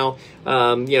right now,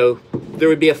 there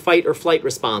would be a fight or flight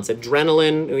response.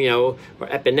 Adrenaline, or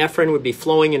epinephrine would be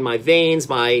flowing in my veins.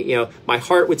 My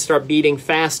heart would start beating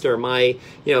faster. My,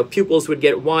 pupils would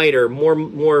get wider.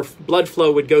 More blood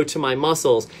flow would go to my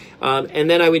muscles, and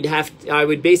then I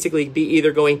would basically be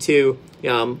either going to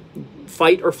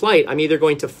fight or flight. I'm either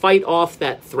going to fight off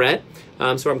that threat.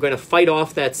 So I'm going to fight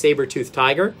off that saber-toothed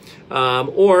tiger,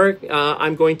 or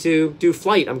I'm going to do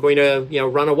flight. I'm going to,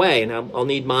 run away, and I'll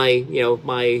need my,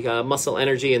 my muscle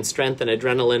energy and strength and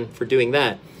adrenaline for doing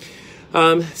that.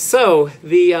 So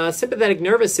the sympathetic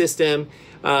nervous system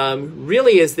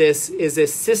really is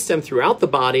this system throughout the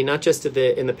body, not just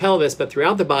in the pelvis, but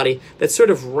throughout the body, that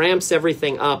sort of ramps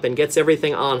everything up and gets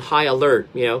everything on high alert.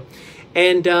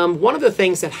 And one of the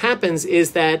things that happens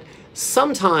is that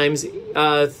sometimes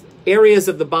areas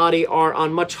of the body are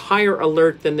on much higher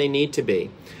alert than they need to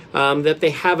be, that they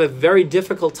have a very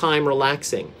difficult time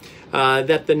relaxing,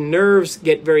 that the nerves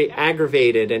get very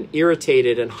aggravated and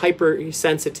irritated and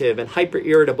hypersensitive and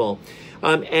hyperirritable.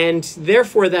 And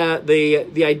therefore,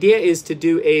 the idea is to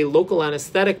do a local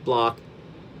anesthetic block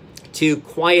to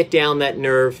quiet down that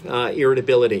nerve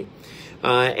irritability.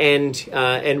 And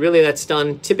really that's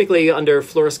done typically under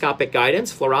fluoroscopic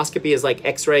guidance. Fluoroscopy is like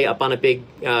X-ray up on a big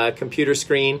computer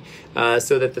screen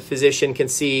so that the physician can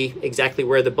see exactly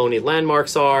where the bony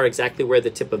landmarks are, exactly where the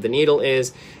tip of the needle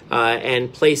is,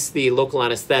 and place the local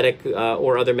anesthetic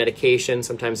or other medication,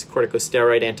 sometimes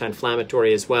corticosteroid,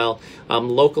 anti-inflammatory as well,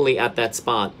 locally at that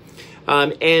spot.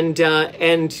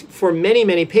 And for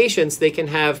many patients, they can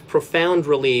have profound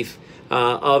relief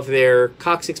of their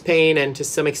coccyx pain and to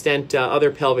some extent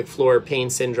other pelvic floor pain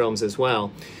syndromes as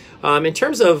well. In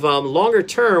terms of longer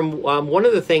term, one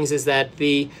of the things is that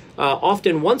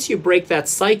often once you break that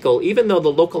cycle, even though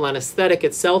the local anesthetic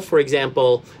itself, for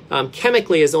example,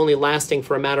 chemically is only lasting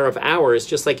for a matter of hours,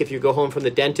 just like if you go home from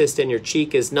the dentist and your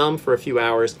cheek is numb for a few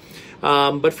hours.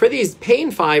 But for these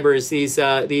pain fibers, these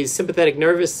sympathetic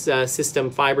nervous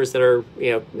system fibers that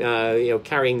are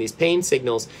carrying these pain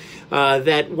signals,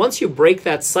 that once you break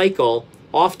that cycle,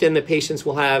 often the patients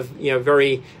will have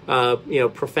very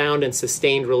profound and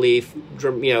sustained relief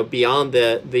beyond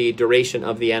the duration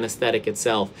of the anesthetic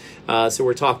itself. So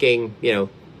we're talking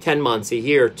 10 months, a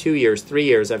year, 2 years, 3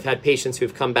 years. I've had patients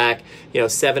who've come back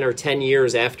 7 or 10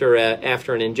 years after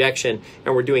an injection,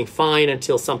 and we're doing fine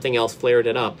until something else flared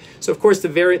it up. So of course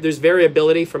there's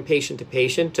variability from patient to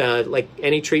patient. Like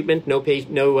any treatment, no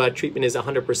treatment is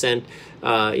 100%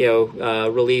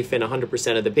 relief in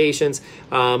 100% of the patients,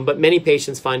 but many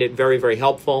patients find it very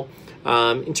helpful.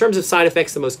 In terms of side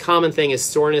effects, the most common thing is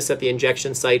soreness at the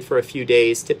injection site for a few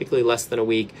days, typically less than a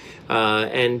week,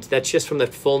 and that's just from the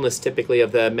fullness typically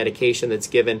of the medication that's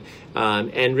given,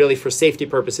 and really for safety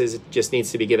purposes it just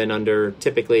needs to be given under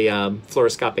typically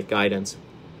fluoroscopic guidance.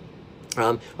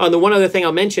 The one other thing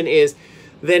I'll mention is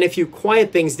then if you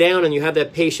quiet things down and you have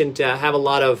that patient have a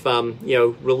lot of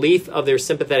relief of their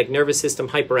sympathetic nervous system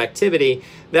hyperactivity,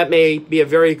 that may be a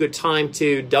very good time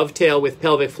to dovetail with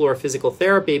pelvic floor physical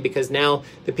therapy, because now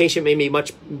the patient may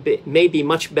be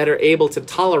much better able to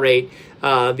tolerate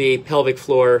the pelvic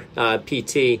floor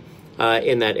PT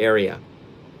in that area.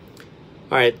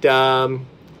 All right,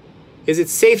 is it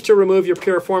safe to remove your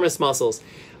piriformis muscles?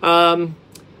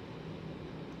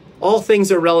 All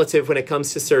things are relative when it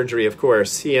comes to surgery, of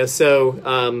course. So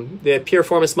the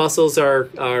piriformis muscles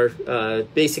are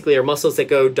basically muscles that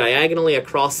go diagonally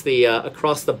across the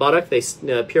buttock.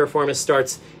 Piriformis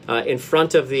starts in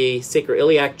front of the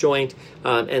sacroiliac joint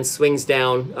and swings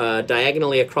down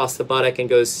diagonally across the buttock and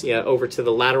goes over to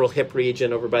the lateral hip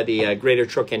region, over by the greater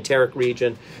trochanteric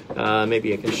region.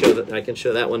 Maybe I can show that. I can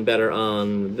show that one better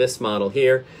on this model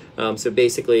here. So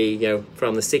basically,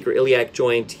 from the sacroiliac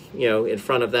joint, in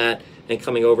front of that, and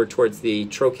coming over towards the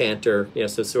trochanter,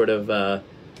 so sort of,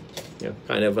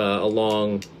 kind of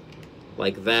along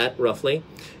like that, roughly.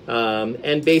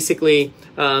 And basically,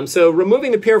 so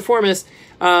removing the piriformis,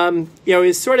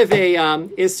 is sort of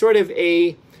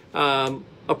a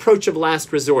approach of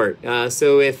last resort.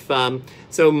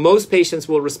 So most patients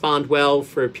will respond well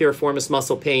for piriformis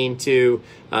muscle pain to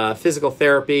physical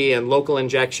therapy and local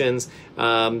injections.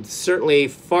 Certainly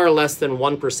far less than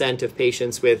 1% of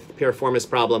patients with piriformis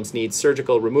problems need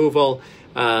surgical removal.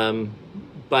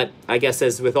 But I guess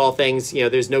as with all things,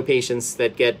 there's no patients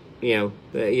that get,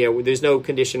 there's no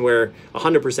condition where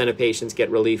 100% of patients get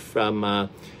relief from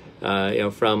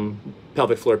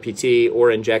pelvic floor PT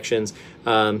or injections.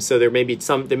 So there may be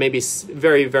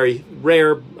very, very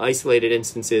rare isolated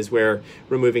instances where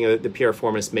removing the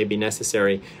piriformis may be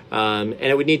necessary. And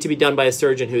it would need to be done by a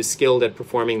surgeon who's skilled at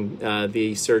performing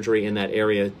the surgery in that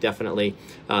area, definitely,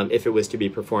 if it was to be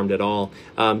performed at all.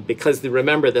 Because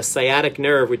remember, the sciatic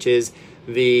nerve, which is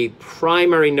the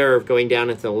primary nerve going down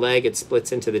into the leg, it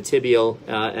splits into the tibial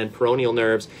and peroneal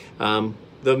nerves.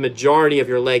 The majority of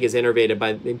your leg is innervated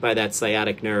by that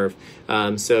sciatic nerve.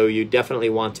 So you definitely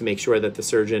want to make sure that the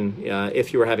surgeon,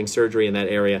 if you are having surgery in that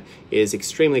area, is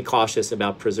extremely cautious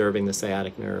about preserving the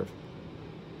sciatic nerve.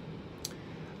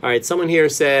 All right, someone here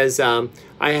says, I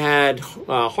had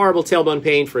horrible tailbone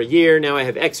pain for a year. Now I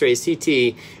have x-rays,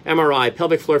 CT, MRI,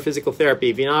 pelvic floor physical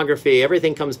therapy, venography.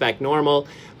 Everything comes back normal.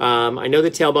 I know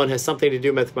the tailbone has something to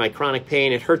do with my chronic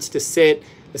pain. It hurts to sit,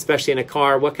 especially in a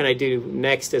car. What can I do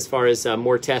next as far as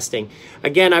more testing?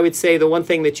 Again, I would say the one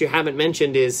thing that you haven't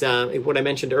mentioned is what I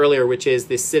mentioned earlier, which is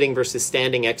the sitting versus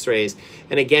standing x-rays.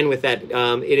 And again, with that,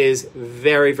 it is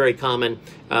very, very common,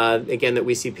 again, that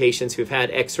we see patients who've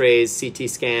had x-rays, CT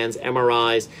scans,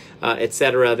 MRIs,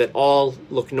 etc., that all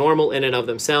look normal in and of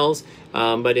themselves.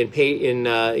 But in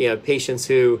patients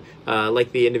who,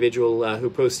 like the individual who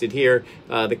posted here,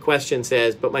 the question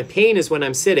says, but my pain is when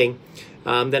I'm sitting,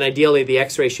 then ideally the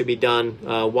x-ray should be done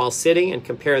while sitting, and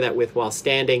compare that with while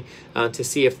standing to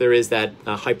see if there is that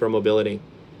hypermobility.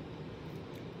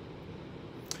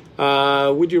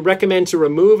 Would you recommend to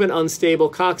remove an unstable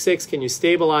coccyx? Can you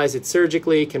stabilize it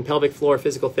surgically? Can pelvic floor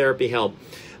physical therapy help?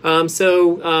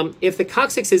 If the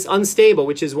coccyx is unstable,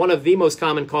 which is one of the most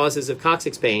common causes of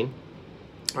coccyx pain,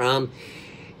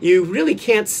 you really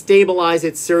can't stabilize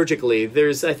it surgically.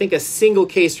 There's, I think, a single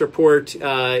case report,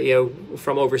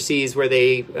 from overseas where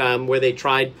they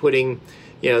tried putting,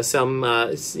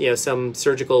 some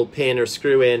surgical pin or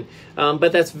screw in,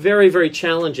 but that's very, very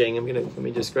challenging. Let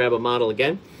me just grab a model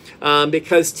again,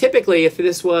 because typically, if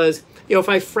this was, if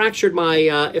I fractured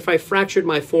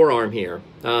my forearm here,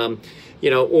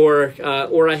 or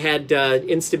I had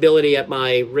instability at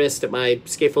my wrist, at my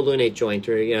scapholunate joint,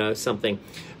 or something.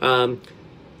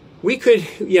 We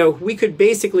could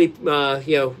basically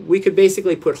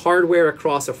put hardware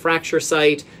across a fracture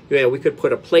site. We could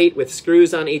put a plate with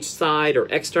screws on each side or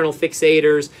external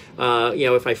fixators.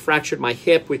 If I fractured my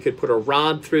hip, we could put a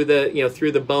rod through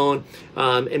the bone.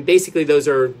 And basically, those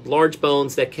are large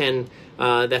bones that can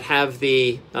that have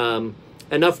the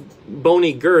enough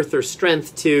bony girth or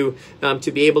strength to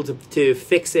be able to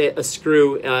fix a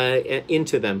screw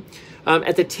into them.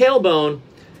 At the tailbone,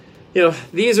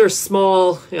 these are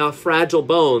small, fragile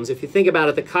bones. If you think about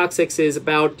it, the coccyx is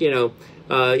about, a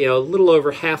little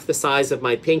over half the size of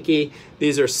my pinky.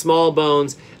 These are small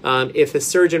bones. If a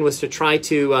surgeon was to try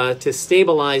to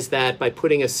stabilize that by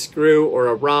putting a screw or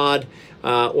a rod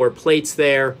or plates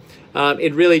there,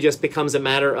 it really just becomes a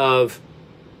matter of,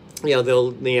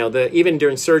 even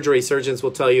during surgery, surgeons will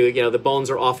tell you, the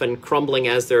bones are often crumbling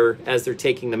as they're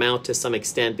taking them out to some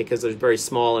extent because they're very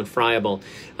small and friable.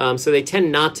 So they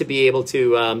tend not to be able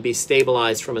to be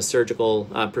stabilized from a surgical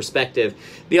perspective.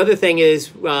 The other thing is,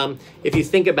 if you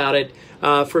think about it,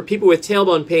 for people with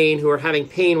tailbone pain who are having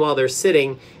pain while they're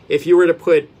sitting, if you were to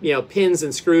put pins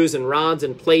and screws and rods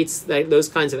and plates, those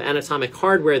kinds of anatomic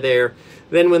hardware there,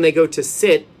 then when they go to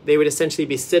sit, they would essentially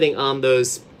be sitting on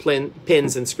those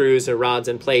pins and screws or rods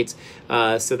and plates,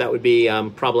 so that would be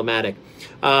problematic.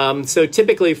 So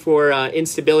typically for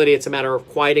instability, it's a matter of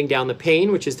quieting down the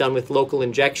pain, which is done with local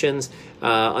injections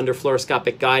under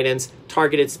fluoroscopic guidance,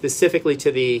 targeted specifically to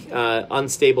the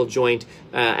unstable joint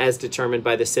as determined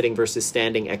by the sitting versus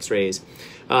standing x-rays.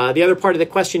 The other part of the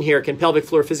question here, can pelvic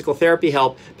floor physical therapy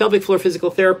help? Pelvic floor physical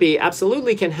therapy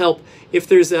absolutely can help if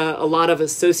there's a lot of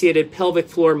associated pelvic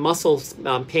floor muscle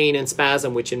pain and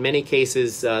spasm, which in many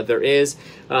cases there is.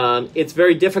 It's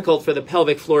very difficult for the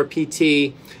pelvic floor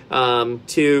PT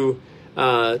to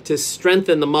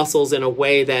strengthen the muscles in a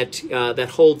way that that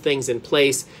hold things in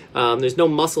place. There's no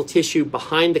muscle tissue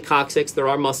behind the coccyx. There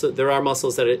are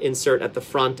muscles that insert at the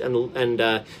front and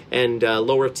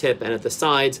lower tip and at the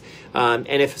sides. And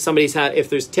if if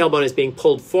there's tailbone is being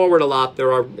pulled forward a lot,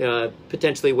 there are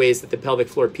potentially ways that the pelvic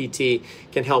floor PT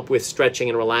can help with stretching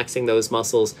and relaxing those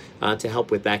muscles to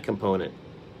help with that component.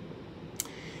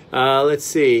 Let's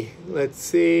see.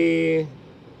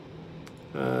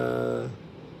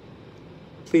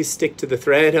 Please stick to the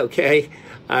thread. Okay,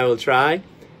 I will try.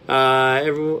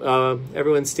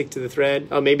 Everyone stick to the thread.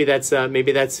 Oh, maybe that's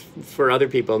for other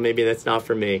people. Maybe that's not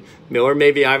for me. Or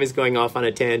maybe I was going off on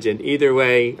a tangent. Either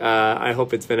way, I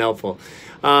hope it's been helpful.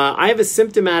 I have a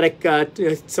symptomatic,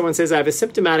 someone says I have a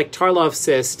symptomatic Tarlov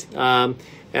cyst,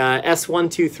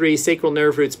 S123, sacral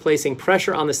nerve roots placing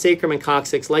pressure on the sacrum and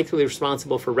coccyx, likely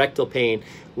responsible for rectal pain.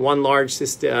 One large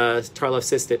cyst, Tarlov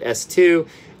cyst at S2.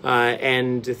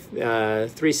 And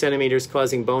 3 centimeters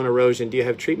causing bone erosion. Do you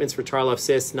have treatments for Tarlov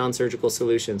cysts, non-surgical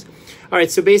solutions? All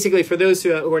right, so basically for those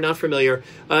who are not familiar,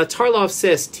 Tarlov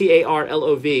cyst,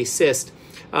 T-A-R-L-O-V, cyst,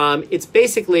 it's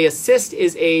basically a cyst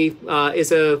is a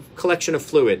collection of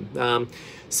fluid.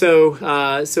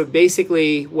 So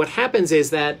basically what happens is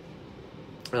that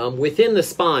within the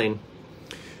spine,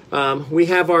 we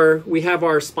have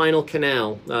our spinal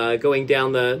canal going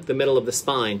down the middle of the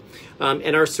spine,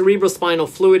 and our cerebrospinal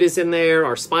fluid is in there.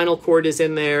 Our spinal cord is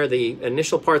in there. The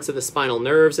initial parts of the spinal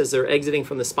nerves, as they're exiting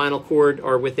from the spinal cord,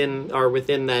 are within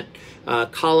that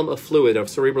column of fluid, of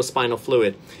cerebrospinal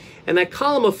fluid. And that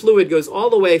column of fluid goes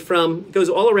all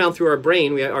around through our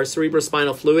brain. Our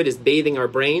cerebrospinal fluid is bathing our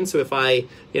brain. So if I,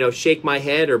 shake my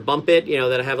head or bump it,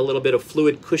 that I have a little bit of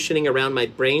fluid cushioning around my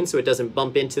brain, so it doesn't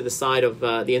bump into the side of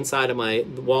the inside of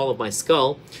the wall of my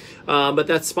skull. But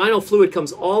that spinal fluid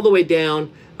comes all the way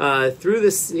down through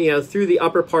this, through the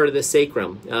upper part of the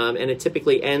sacrum, and it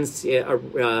typically ends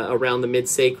around the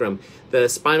mid-sacrum. The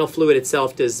spinal fluid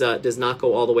itself does not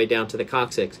go all the way down to the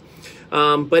coccyx.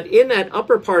 But in that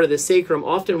upper part of the sacrum,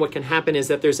 often what can happen is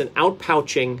that there's an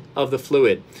outpouching of the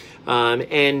fluid.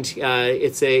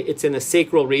 It's in the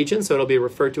sacral region, so it'll be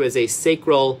referred to as a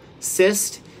sacral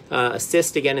cyst. A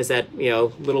cyst, again, is that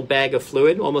little bag of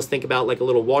fluid. Almost think about like a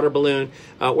little water balloon.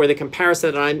 Or the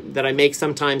comparison that I make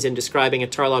sometimes in describing a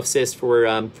Tarlov cyst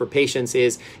for patients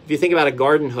is if you think about a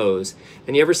garden hose,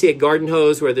 and you ever see a garden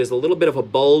hose where there's a little bit of a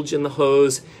bulge in the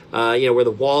hose, where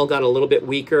the wall got a little bit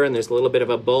weaker and there's a little bit of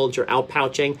a bulge or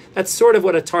outpouching. That's sort of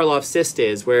what a Tarlov cyst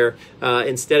is, where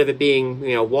instead of it being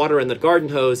water in the garden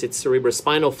hose, it's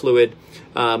cerebrospinal fluid,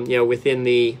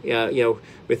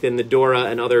 within the dura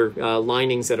and other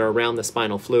linings that are around the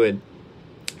spinal fluid.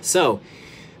 So,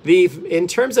 in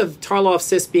terms of Tarlov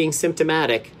cysts being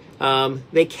symptomatic,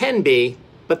 they can be,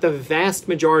 but the vast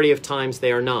majority of times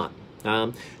they are not.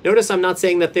 Notice I'm not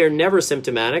saying that they're never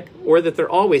symptomatic or that they're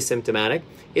always symptomatic.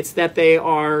 It's that they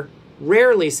are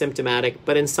rarely symptomatic,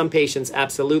 but in some patients,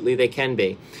 absolutely, they can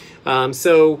be.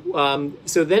 So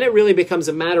then it really becomes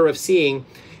a matter of seeing,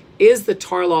 is the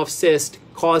Tarlov cyst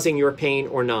causing your pain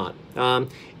or not? I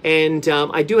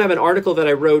do have an article that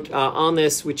I wrote on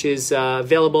this, which is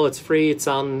available. It's free. It's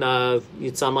on my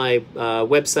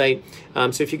website.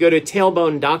 So if you go to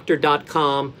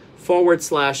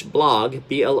tailbonedoctor.com/blog,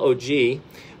 B-L-O-G,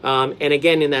 and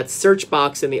again, in that search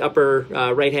box in the upper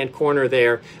right-hand corner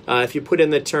there, if you put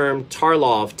in the term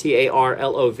Tarlov,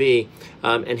 T-A-R-L-O-V,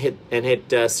 and hit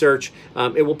search,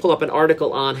 it will pull up an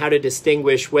article on how to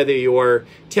distinguish whether your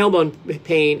tailbone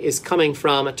pain is coming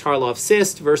from a Tarlov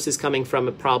cyst versus coming from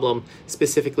a problem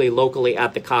specifically locally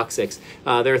at the coccyx.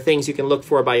 There are things you can look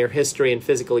for by your history and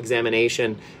physical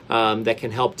examination that can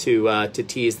help to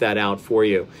tease that out for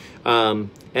you.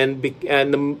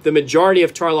 The majority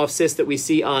of Tarlov cysts that we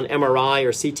see on MRI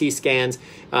or CT scans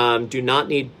do not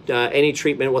need any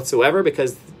treatment whatsoever,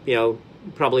 because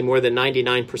probably more than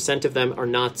 99% of them are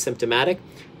not symptomatic.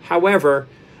 However,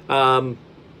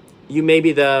 you may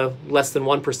be the less than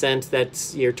 1%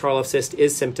 that your Tarlov cyst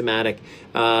is symptomatic,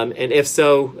 and if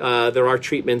so, there are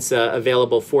treatments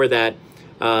available for that.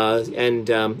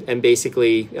 And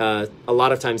basically, a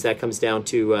lot of times that comes down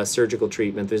to surgical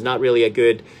treatment. There's not really a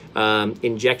good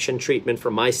injection treatment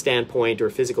from my standpoint,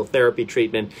 or physical therapy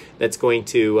treatment that's going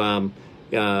to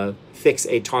fix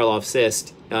a Tarlov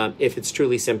cyst if it's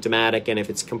truly symptomatic and if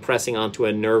it's compressing onto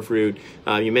a nerve root.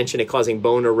 You mentioned it causing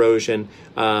bone erosion,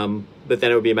 but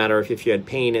then it would be a matter of if you had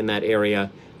pain in that area.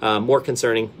 More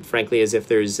concerning, frankly, is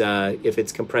if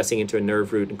it's compressing into a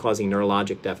nerve root and causing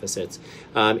neurologic deficits.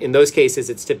 In those cases,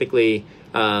 it's typically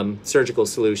surgical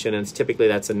solution, and typically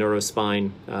that's a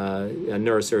neurosurgeon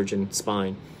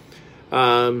spine.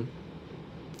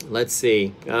 Let's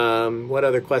see. What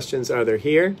other questions are there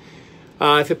here?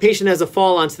 If a patient has a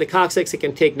fall onto the coccyx, it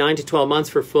can take 9 to 12 months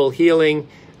for full healing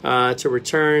to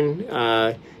return,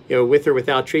 with or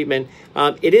without treatment.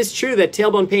 It is true that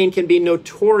tailbone pain can be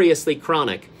notoriously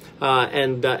chronic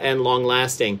and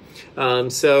long-lasting.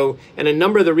 And a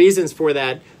number of the reasons for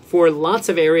that, for lots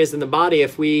of areas in the body,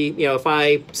 if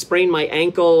I sprain my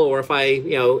ankle, or if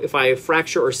I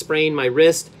fracture or sprain my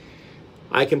wrist,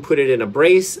 I can put it in a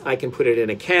brace, I can put it in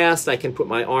a cast, I can put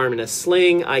my arm in a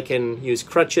sling, I can use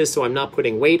crutches so I'm not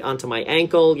putting weight onto my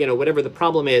ankle, whatever the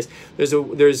problem is.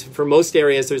 For most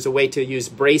areas, there's a way to use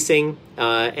bracing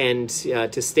and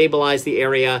to stabilize the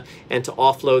area and to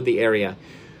offload the area.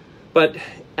 But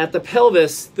at the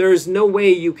pelvis, there's no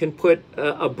way you can put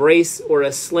a brace or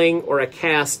a sling or a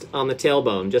cast on the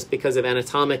tailbone just because of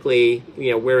anatomically,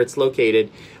 where it's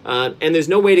located. And there's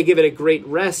no way to give it a great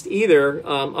rest either,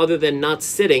 other than not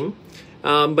sitting.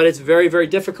 But it's very, very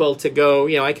difficult to go,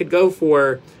 I could go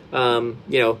for,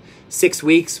 6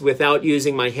 weeks without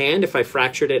using my hand if I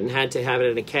fractured it and had to have it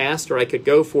in a cast, or I could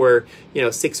go for,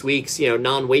 6 weeks,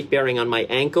 non-weight bearing on my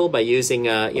ankle by using,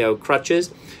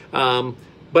 crutches.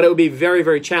 But it would be very,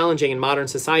 very challenging in modern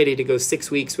society to go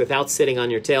 6 weeks without sitting on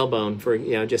your tailbone, for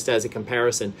just as a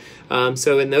comparison.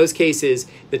 So in those cases,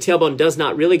 the tailbone does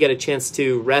not really get a chance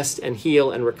to rest and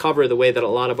heal and recover the way that a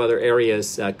lot of other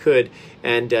areas could.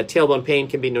 And tailbone pain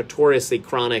can be notoriously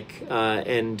chronic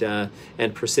and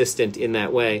persistent in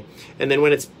that way. And then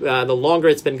when it's the longer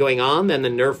it's been going on, then the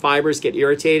nerve fibers get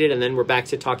irritated, and then we're back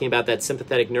to talking about that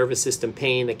sympathetic nervous system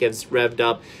pain that gets revved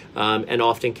up, and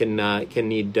often can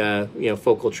need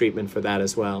focal treatment for that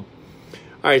as well.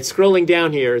 All right, scrolling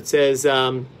down here, it says,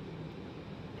 all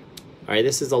right,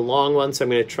 this is a long one, so I'm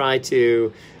going to try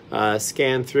to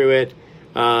scan through it.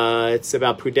 It's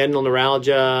about pudendal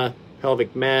neuralgia,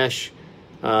 pelvic mesh,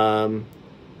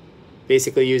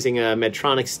 basically using a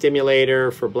Medtronic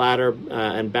stimulator for bladder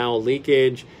and bowel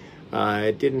leakage.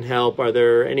 It didn't help. Are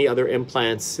there any other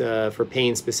implants for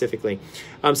pain specifically?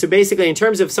 So basically, in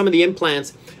terms of some of the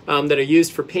implants that are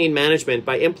used for pain management,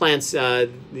 by implants,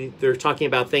 they're talking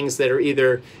about things that are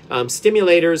either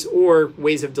stimulators or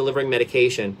ways of delivering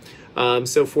medication.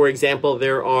 So for example,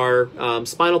 there are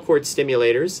spinal cord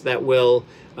stimulators that will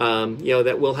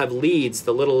have leads,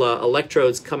 the little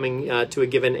electrodes coming to a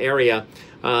given area.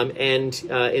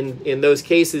 In those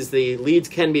cases, the leads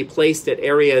can be placed at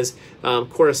areas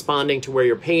corresponding to where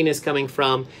your pain is coming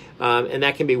from, and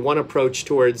that can be one approach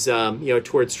towards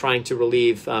trying to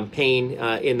relieve pain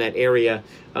in that area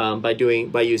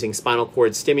by using spinal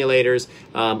cord stimulators.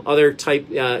 Other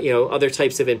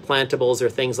types of implantables are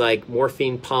things like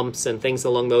morphine pumps and things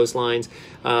along those lines.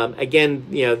 Again,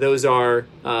 those are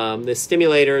the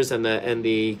stimulators and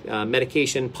the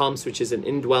medication pumps, which is an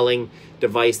indwelling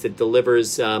device that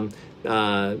delivers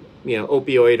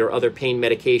opioid or other pain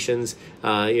medications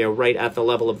right at the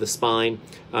level of the spine,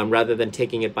 rather than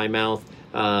taking it by mouth.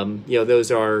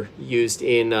 Those are used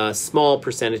in a small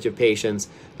percentage of patients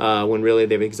when really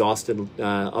they've exhausted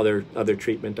other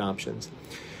treatment options.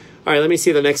 All right, let me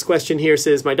see. The next question here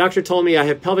says, my doctor told me I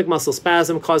have pelvic muscle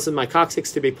spasm causing my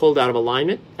coccyx to be pulled out of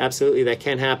alignment. Absolutely, that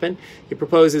can happen. He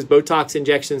proposes Botox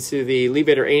injections to the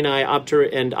levator ani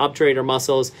and obturator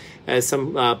muscles as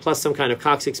plus some kind of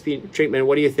coccyx treatment.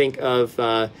 What do you think of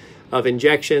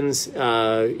injections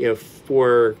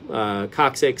for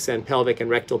coccyx and pelvic and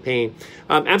rectal pain?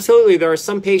 Absolutely, there are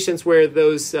some patients where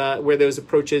those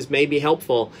approaches may be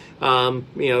helpful.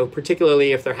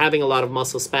 Particularly if they're having a lot of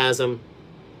muscle spasm.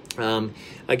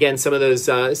 Again, some of those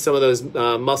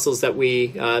muscles that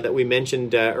we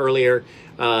mentioned earlier,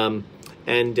 and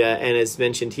as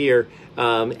mentioned here,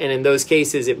 and in those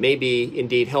cases, it may be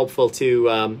indeed helpful to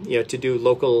to do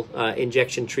local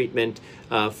injection treatment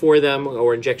for them,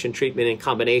 or injection treatment in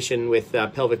combination with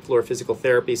pelvic floor physical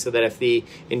therapy, so that if the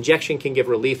injection can give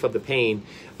relief of the pain,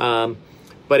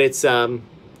 but it's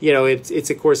it's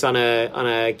of course on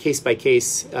a case by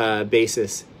case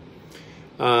basis.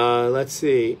 Let's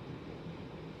see.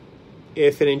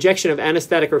 If an injection of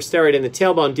anesthetic or steroid in the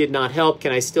tailbone did not help,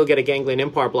 can I still get a ganglion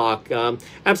impart block?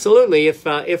 Absolutely, if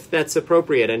that's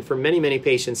appropriate, and for many, many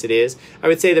patients it is. I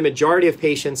would say the majority of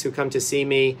patients who come to see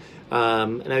me,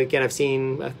 and again, I've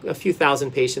seen a few thousand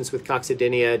patients with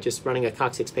coccydynia, just running a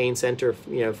Coccyx Pain Center,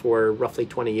 for roughly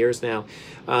 20 years now.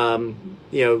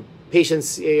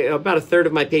 patients, about a third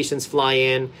of my patients fly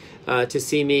in to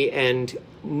see me, and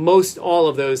most all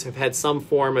of those have had some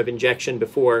form of injection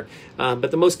before.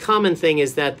 But the most common thing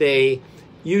is that they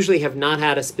usually have not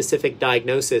had a specific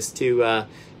diagnosis to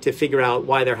figure out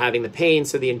why they're having the pain.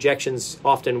 So the injections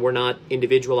often were not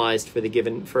individualized for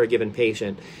a given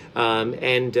patient.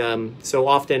 So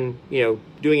often,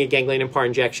 doing a ganglion impart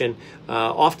injection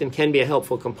often can be a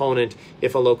helpful component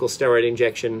if a local steroid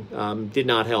injection did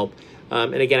not help.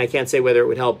 And again, I can't say whether it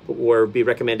would help or be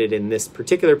recommended in this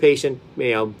particular patient,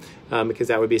 because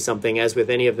that would be something, as with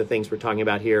any of the things we're talking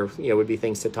about here, would be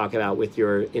things to talk about with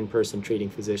your in-person treating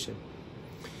physician.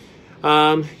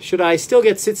 Should I still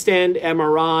get sit-stand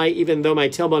MRI even though my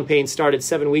tailbone pain started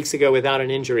 7 weeks ago without an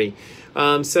injury?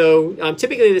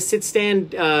 Typically the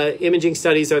sit-stand imaging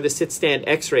studies are the sit-stand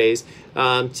x-rays.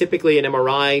 Typically an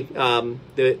MRI,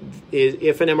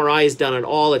 if an MRI is done at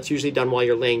all, it's usually done while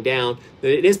you're laying down.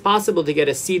 It is possible to get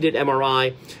a seated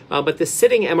MRI, but the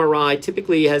sitting MRI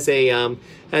typically has a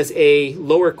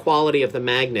lower quality of the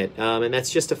magnet, and that's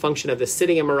just a function of the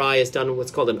sitting MRI is done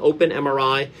what's called an open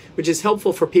MRI, which is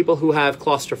helpful for people who have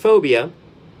claustrophobia,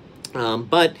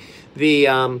 but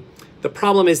the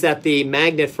problem is that the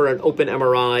magnet for an open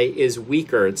MRI is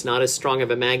weaker. It's not as strong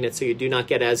of a magnet, so you do not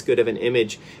get as good of an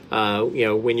image,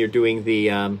 when you're doing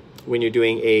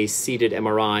a seated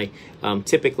MRI.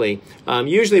 Typically,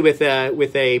 usually with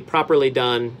a properly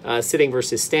done sitting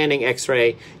versus standing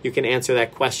X-ray, you can answer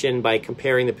that question by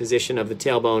comparing the position of the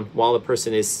tailbone while the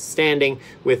person is standing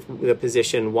with the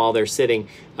position while they're sitting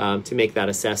to make that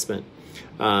assessment.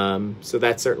 So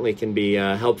that certainly can be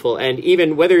helpful. And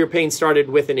even whether your pain started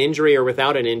with an injury or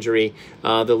without an injury,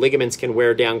 the ligaments can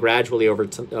wear down gradually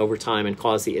over time and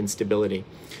cause the instability.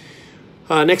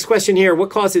 Next question here. What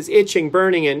causes itching,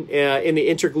 burning in the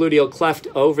intergluteal cleft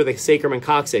over the sacrum and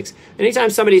coccyx? Anytime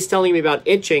somebody's telling me about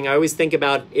itching, I always think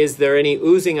about, is there any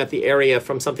oozing at the area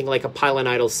from something like a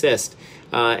pilonidal cyst?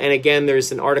 And again,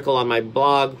 there's an article on my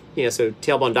blog, so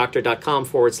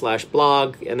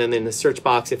tailbonedoctor.com/blog, and then in the search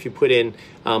box, if you put in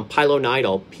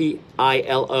pilonidal, P-I-L-O-N-I-D-A-L,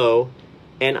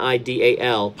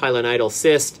 pilonidal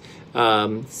cyst,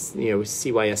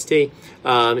 CYST,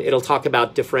 it'll talk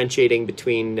about differentiating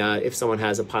between if someone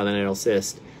has a pilonidal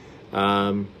cyst.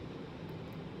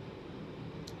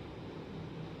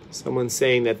 Someone's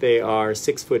saying that they are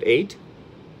 6'8",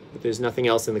 but there's nothing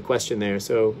else in the question there,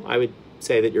 so I would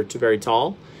say that you're very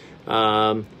tall.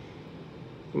 Someone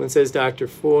says, Dr.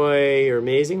 Foy, you're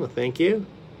amazing. Well, thank you.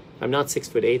 I'm not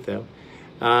 6'8", though.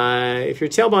 If your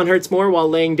tailbone hurts more while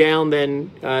laying down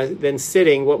than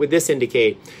sitting, what would this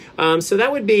indicate? So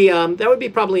that would be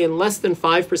probably in less than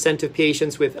 5% of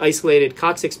patients with isolated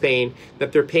coccyx pain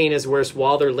that their pain is worse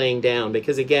while they're laying down.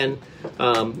 Because again,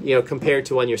 compared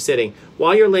to when you're sitting,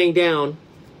 while you're laying down,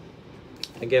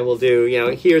 again, we'll do,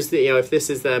 here's the, if this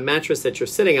is the mattress that you're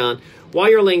sitting on, while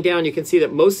you're laying down, you can see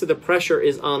that most of the pressure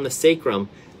is on the sacrum.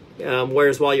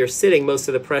 Whereas while you're sitting, most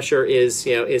of the pressure is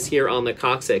here on the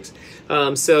coccyx.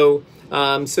 So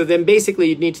then basically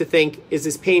you'd need to think, is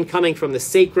this pain coming from the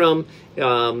sacrum,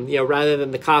 rather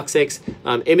than the coccyx?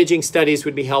 Imaging studies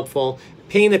would be helpful.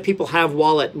 Pain that people have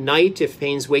while at night, if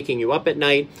pain's waking you up at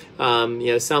night,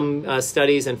 some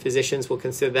studies and physicians will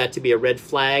consider that to be a red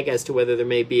flag as to whether there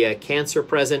may be a cancer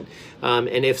present,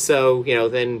 and if so,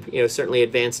 then certainly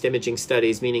advanced imaging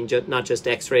studies, meaning not just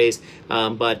X-rays,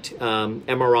 but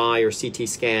MRI or CT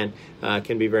scan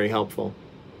can be very helpful.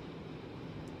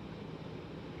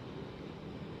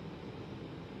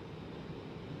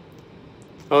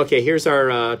 Okay, here's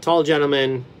our tall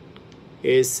gentleman.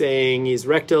 Is saying he's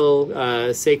rectal,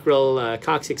 sacral,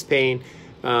 coccyx pain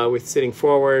with sitting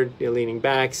forward, leaning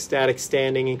back, static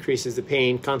standing increases the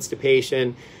pain,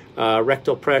 constipation,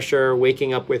 rectal pressure,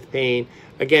 waking up with pain.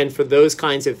 Again, for those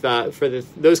kinds of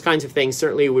those kinds of things,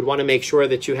 certainly you would want to make sure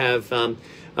that you have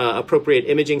appropriate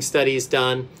imaging studies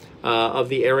done of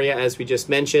the area, as we just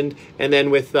mentioned. And then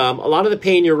with a lot of the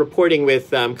pain you're reporting with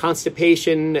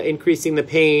constipation increasing the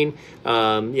pain,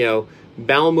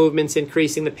 bowel movements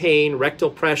increasing the pain, rectal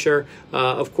pressure,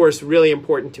 of course, really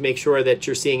important to make sure that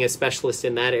you're seeing a specialist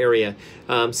in that area.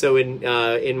 So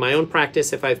in my own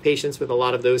practice, if I have patients with a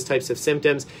lot of those types of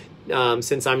symptoms,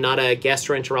 since I'm not a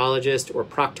gastroenterologist or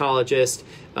proctologist,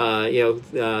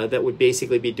 that would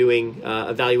basically be doing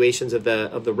evaluations of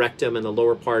the rectum and the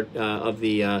lower part of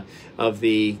the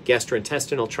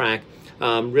gastrointestinal tract.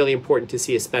 Really important to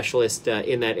see a specialist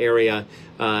in that area,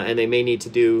 and they may need to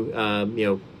do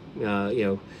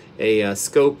a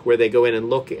scope where they go in and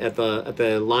look at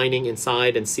the lining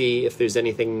inside and see if there's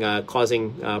anything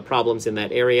causing problems in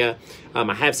that area.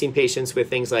 I have seen patients with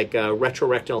things like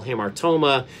retrorectal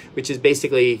hamartoma, which is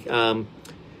basically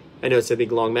I know it's a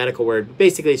big long medical word.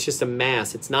 Basically, it's just a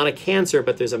mass. It's not a cancer,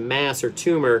 but there's a mass or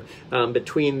tumor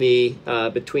between the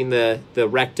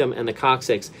rectum and the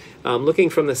coccyx. Looking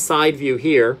from the side view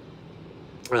here,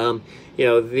 you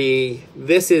know,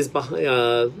 this is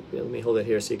let me hold it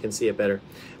here so you can see it better.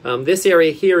 This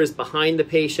area here is behind the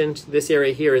patient. This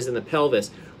area here is in the pelvis.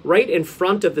 Right in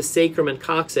front of the sacrum and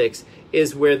coccyx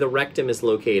is where the rectum is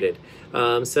located.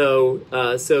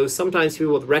 So sometimes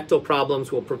people with rectal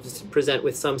problems will present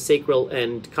with some sacral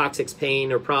and coccyx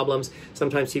pain or problems.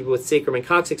 Sometimes people with sacrum and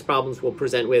coccyx problems will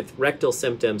present with rectal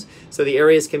symptoms. So the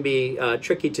areas can be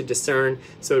tricky to discern.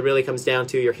 So it really comes down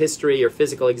to your history, your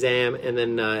physical exam, and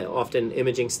then often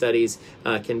imaging studies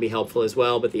can be helpful as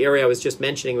well. But the area I was just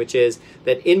mentioning, which is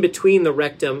that in between the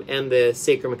rectum and the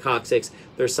sacrum and coccyx,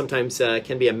 there's sometimes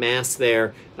can be a mass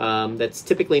there that's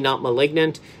typically not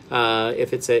malignant.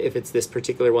 If it's this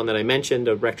particular one that I mentioned,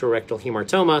 a rectal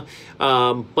hematoma,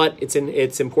 but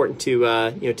it's important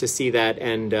to to see that,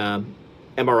 and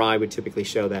MRI would typically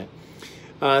show that.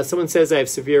 Someone says I have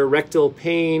severe rectal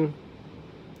pain,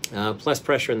 plus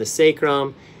pressure in the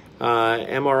sacrum.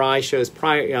 MRI shows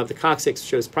the coccyx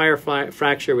shows prior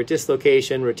fracture with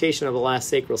dislocation, rotation of the last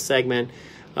sacral segment.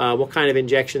 What kind of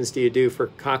injections do you do for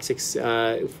coccyx,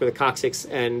 for the coccyx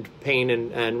and pain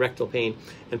and rectal pain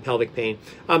and pelvic pain?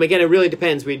 Again, it really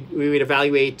depends. We would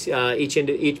evaluate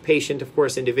each patient, of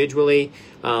course, individually,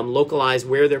 localize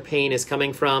where their pain is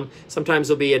coming from. Sometimes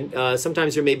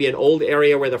sometimes there may be an old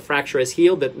area where the fracture has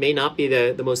healed that may not be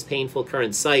the most painful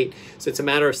current site. So it's a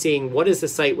matter of seeing what is the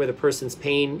site where the person's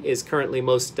pain is currently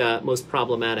most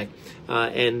problematic,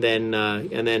 and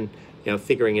then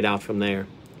figuring it out from there.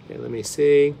 Okay, let me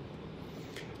see.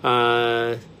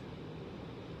 Thank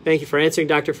you for answering,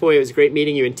 Dr. Foy. It was great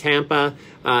meeting you in Tampa.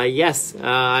 Yes,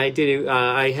 I did.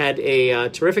 I had a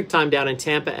terrific time down in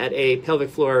Tampa at a pelvic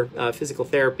floor physical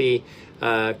therapy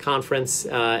conference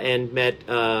and met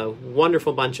a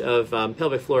wonderful bunch of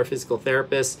pelvic floor physical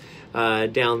therapists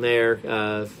down there.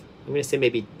 I'm going to say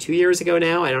maybe 2 years ago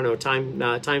now. I don't know.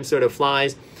 Time sort of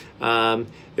flies.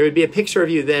 There would be a picture of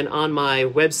you then on my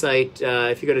website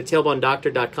if you go to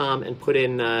tailbonedoctor.com and put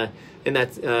in that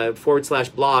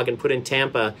 /blog and put in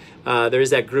Tampa. There is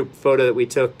that group photo that we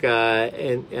took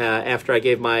after I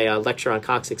gave my lecture on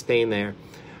coccyx pain there.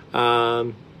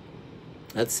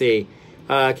 Let's see.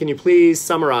 Can you please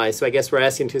summarize? So I guess we're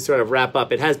asking to sort of wrap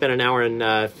up. It has been an hour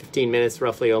and 15 minutes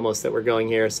roughly almost that we're going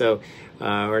here, so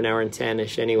or an hour and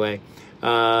 10-ish anyway.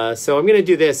 So I'm going to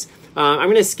do this. I'm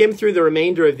going to skim through the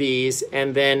remainder of these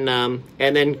and then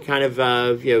kind of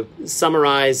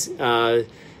summarize,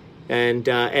 and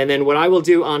then what I will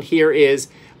do on here is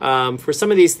for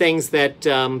some of these things that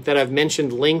I've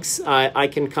mentioned links, I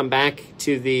can come back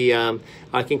to this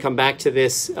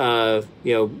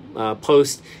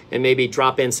post and maybe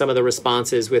drop in some of the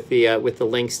responses with the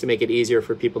links to make it easier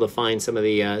for people to find some of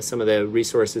the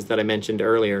resources that I mentioned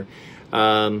earlier.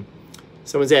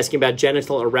 Someone's asking about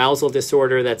genital arousal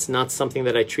disorder. That's not something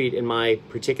that I treat in my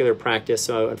particular practice,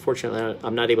 so unfortunately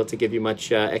I'm not able to give you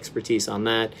much expertise on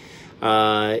that.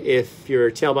 If your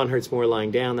tailbone hurts more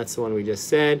lying down, that's the one we just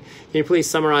said. Can you please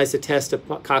summarize the test a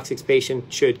coccyx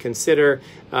patient should consider?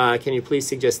 Can you please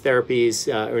suggest therapies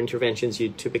or interventions you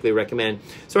typically recommend?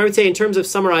 So I would say in terms of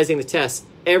summarizing the test,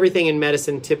 everything in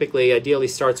medicine typically ideally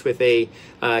starts with a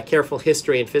careful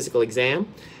history and physical exam.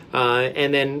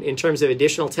 And then in terms of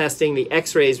additional testing, the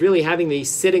x-rays, really having the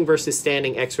sitting versus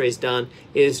standing x-rays done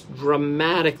is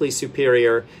dramatically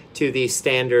superior to the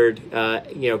standard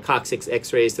coccyx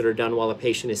x-rays that are done while a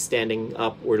patient is standing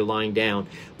up or lying down.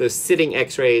 Those sitting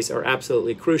x-rays are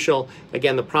absolutely crucial.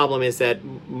 Again, the problem is that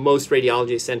most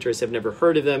radiology centers have never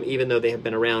heard of them, even though they have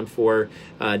been around for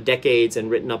decades and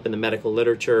written up in the medical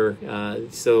literature.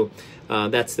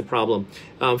 That's the problem.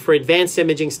 For advanced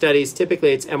imaging studies,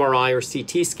 typically it's MRI or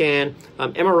CT scan.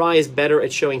 MRI is better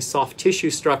at showing soft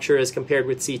tissue structure as compared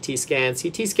with CT scan.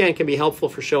 CT scan can be helpful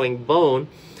for showing bone.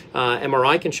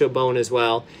 MRI can show bone as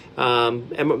well.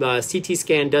 CT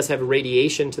scan does have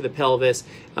radiation to the pelvis,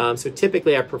 so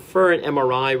typically I prefer an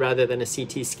MRI rather than a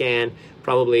CT scan,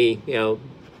 probably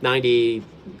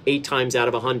 98 times out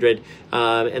of 100,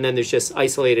 and then there's just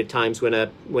isolated times when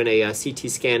a CT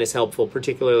scan is helpful,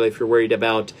 particularly if you're worried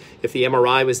about, if the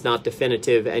MRI was not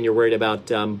definitive and you're worried about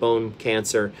bone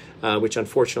cancer, which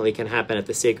unfortunately can happen at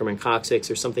the sacrum and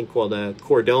coccyx, or something called a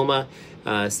chordoma,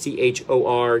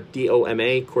 chordoma,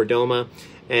 chordoma.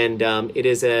 And it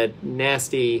is a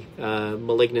nasty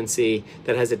malignancy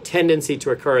that has a tendency to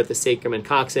occur at the sacrum and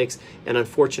coccyx, and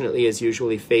unfortunately is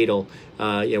usually fatal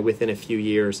within a few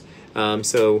years.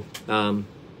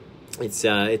 It's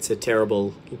a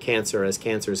terrible cancer as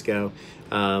cancers go.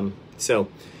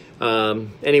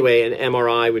 Anyway, an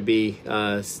MRI would be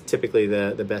typically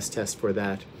the best test for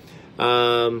that.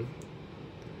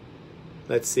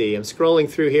 Let's see, I'm scrolling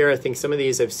through here. I think some of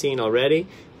these I've seen already.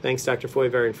 Thanks, Dr. Foy,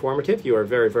 very informative. You are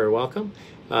very, very welcome.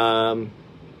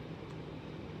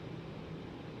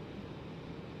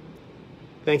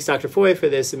 Thanks, Dr. Foy, for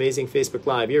this amazing Facebook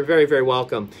Live. You're very, very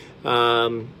welcome.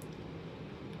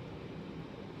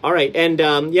 All right, and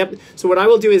yep, so what I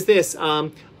will do is this.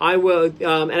 I will,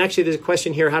 and actually there's a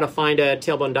question here, how to find a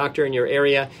tailbone doctor in your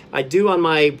area. I do on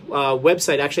my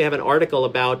website actually have an article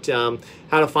about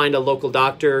how to find a local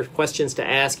doctor, questions to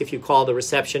ask if you call the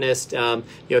receptionist.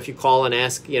 If you call and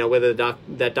ask, whether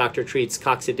that doctor treats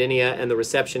coccydynia, and the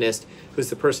receptionist,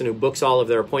 who's the person who books all of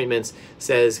their appointments,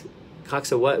 says,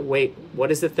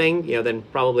 what is the thing? Then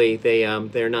probably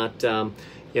they're not,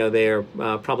 they're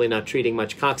probably not treating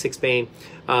much coccyx pain.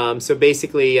 So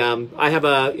basically, I have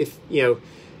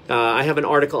I have an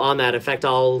article on that. In fact,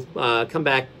 I'll come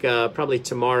back probably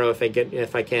tomorrow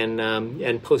if I can,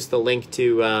 and post the link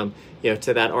to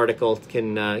to that article.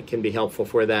 Can be helpful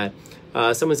for that.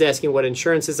 Someone's asking what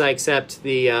insurances I accept.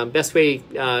 The best way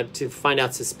to find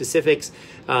out the specifics,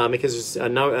 because there's a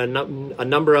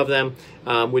number of them,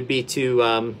 would be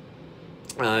to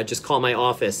just call my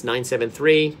office,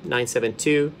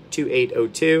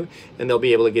 973-972-2802, and they'll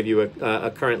be able to give you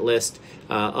a current list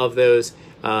of those.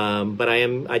 But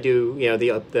I do,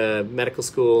 the medical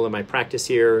school and my practice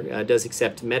here does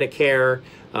accept Medicare,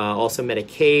 also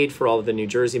Medicaid for all of the New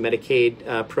Jersey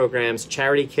Medicaid programs,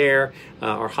 charity care.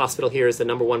 Our hospital here is the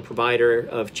 #1 provider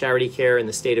of charity care in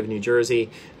the state of New Jersey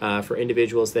for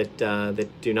individuals that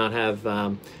do not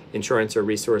have insurance or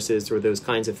resources or those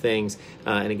kinds of things.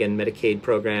 And again, Medicaid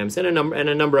programs and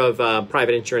a number of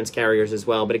private insurance carriers as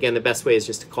well. But again, the best way is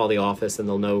just to call the office, and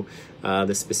they'll know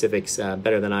the specifics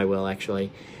better than I will,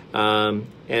 actually. And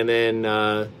then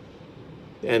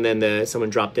someone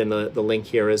dropped in the link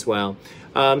here as well.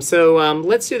 So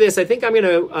let's do this. I think I'm going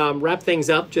to wrap things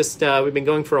up. Just we've been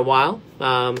going for a while.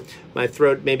 My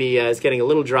throat maybe is getting a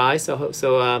little dry.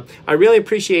 So I really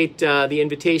appreciate the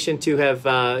invitation to have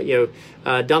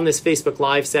done this Facebook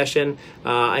Live session.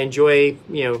 I enjoy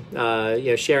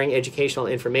sharing educational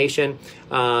information.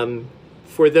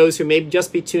 For those who may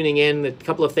just be tuning in, a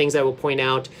couple of things I will point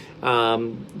out.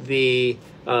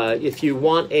 If you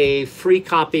want a free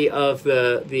copy of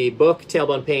the book,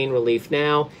 Tailbone Pain Relief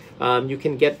Now, you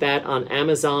can get that on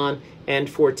Amazon. And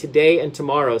for today and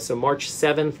tomorrow, so March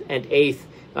 7th and 8th,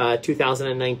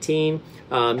 2019,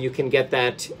 you can get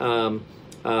that on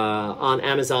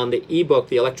Amazon. The ebook,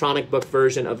 the electronic book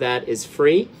version of that, is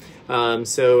free.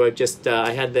 So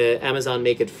I had the Amazon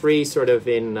make it free, sort of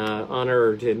in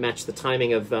honor, to match the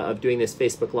timing of doing this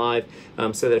Facebook Live,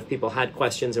 so that if people had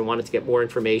questions and wanted to get more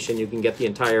information, you can get the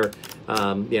entire,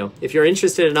 if you're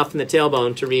interested enough in the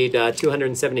tailbone to read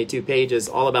 272 pages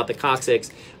all about the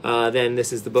coccyx, then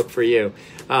this is the book for you.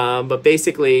 But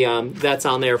basically, that's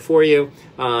on there for you.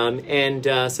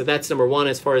 So that's #1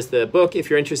 as far as the book. If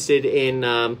you're interested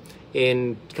in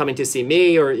coming to see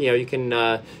me, or you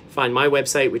can find my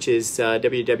website, which is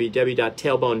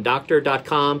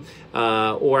www.tailbonedoctor.com,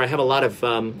 or I have a lot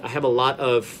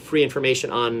of free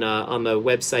information on the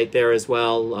website there as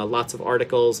well. Lots of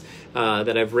articles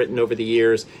that I've written over the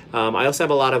years. I also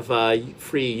have a lot of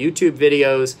free YouTube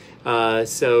videos.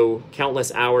 So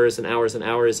countless hours and hours and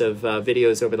hours of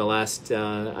videos over the last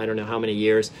I don't know how many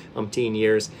years, umpteen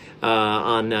years,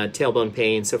 on tailbone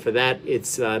pain. So for that,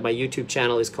 it's my YouTube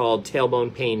channel is called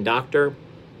Tailbone Pain Doctor.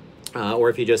 Or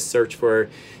if you just search for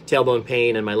Tailbone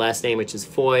Pain and my last name, which is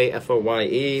Foy,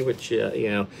 F-O-Y-E, which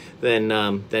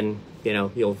then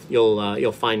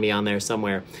you'll find me on there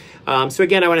somewhere. So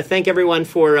again, I want to thank everyone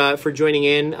for joining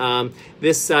in.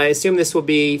 I assume this will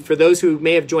be, for those who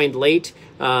may have joined late,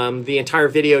 the entire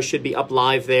video should be up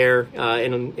live there,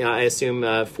 and I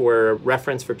assume for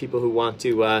reference for people who want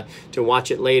to watch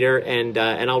it later, and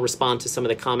I'll respond to some of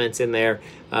the comments in there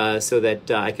so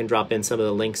that I can drop in some of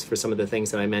the links for some of the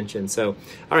things that I mentioned. So,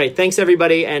 all right, thanks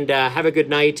everybody, and have a good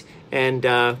night, and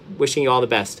wishing you all the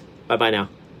best. Bye-bye now.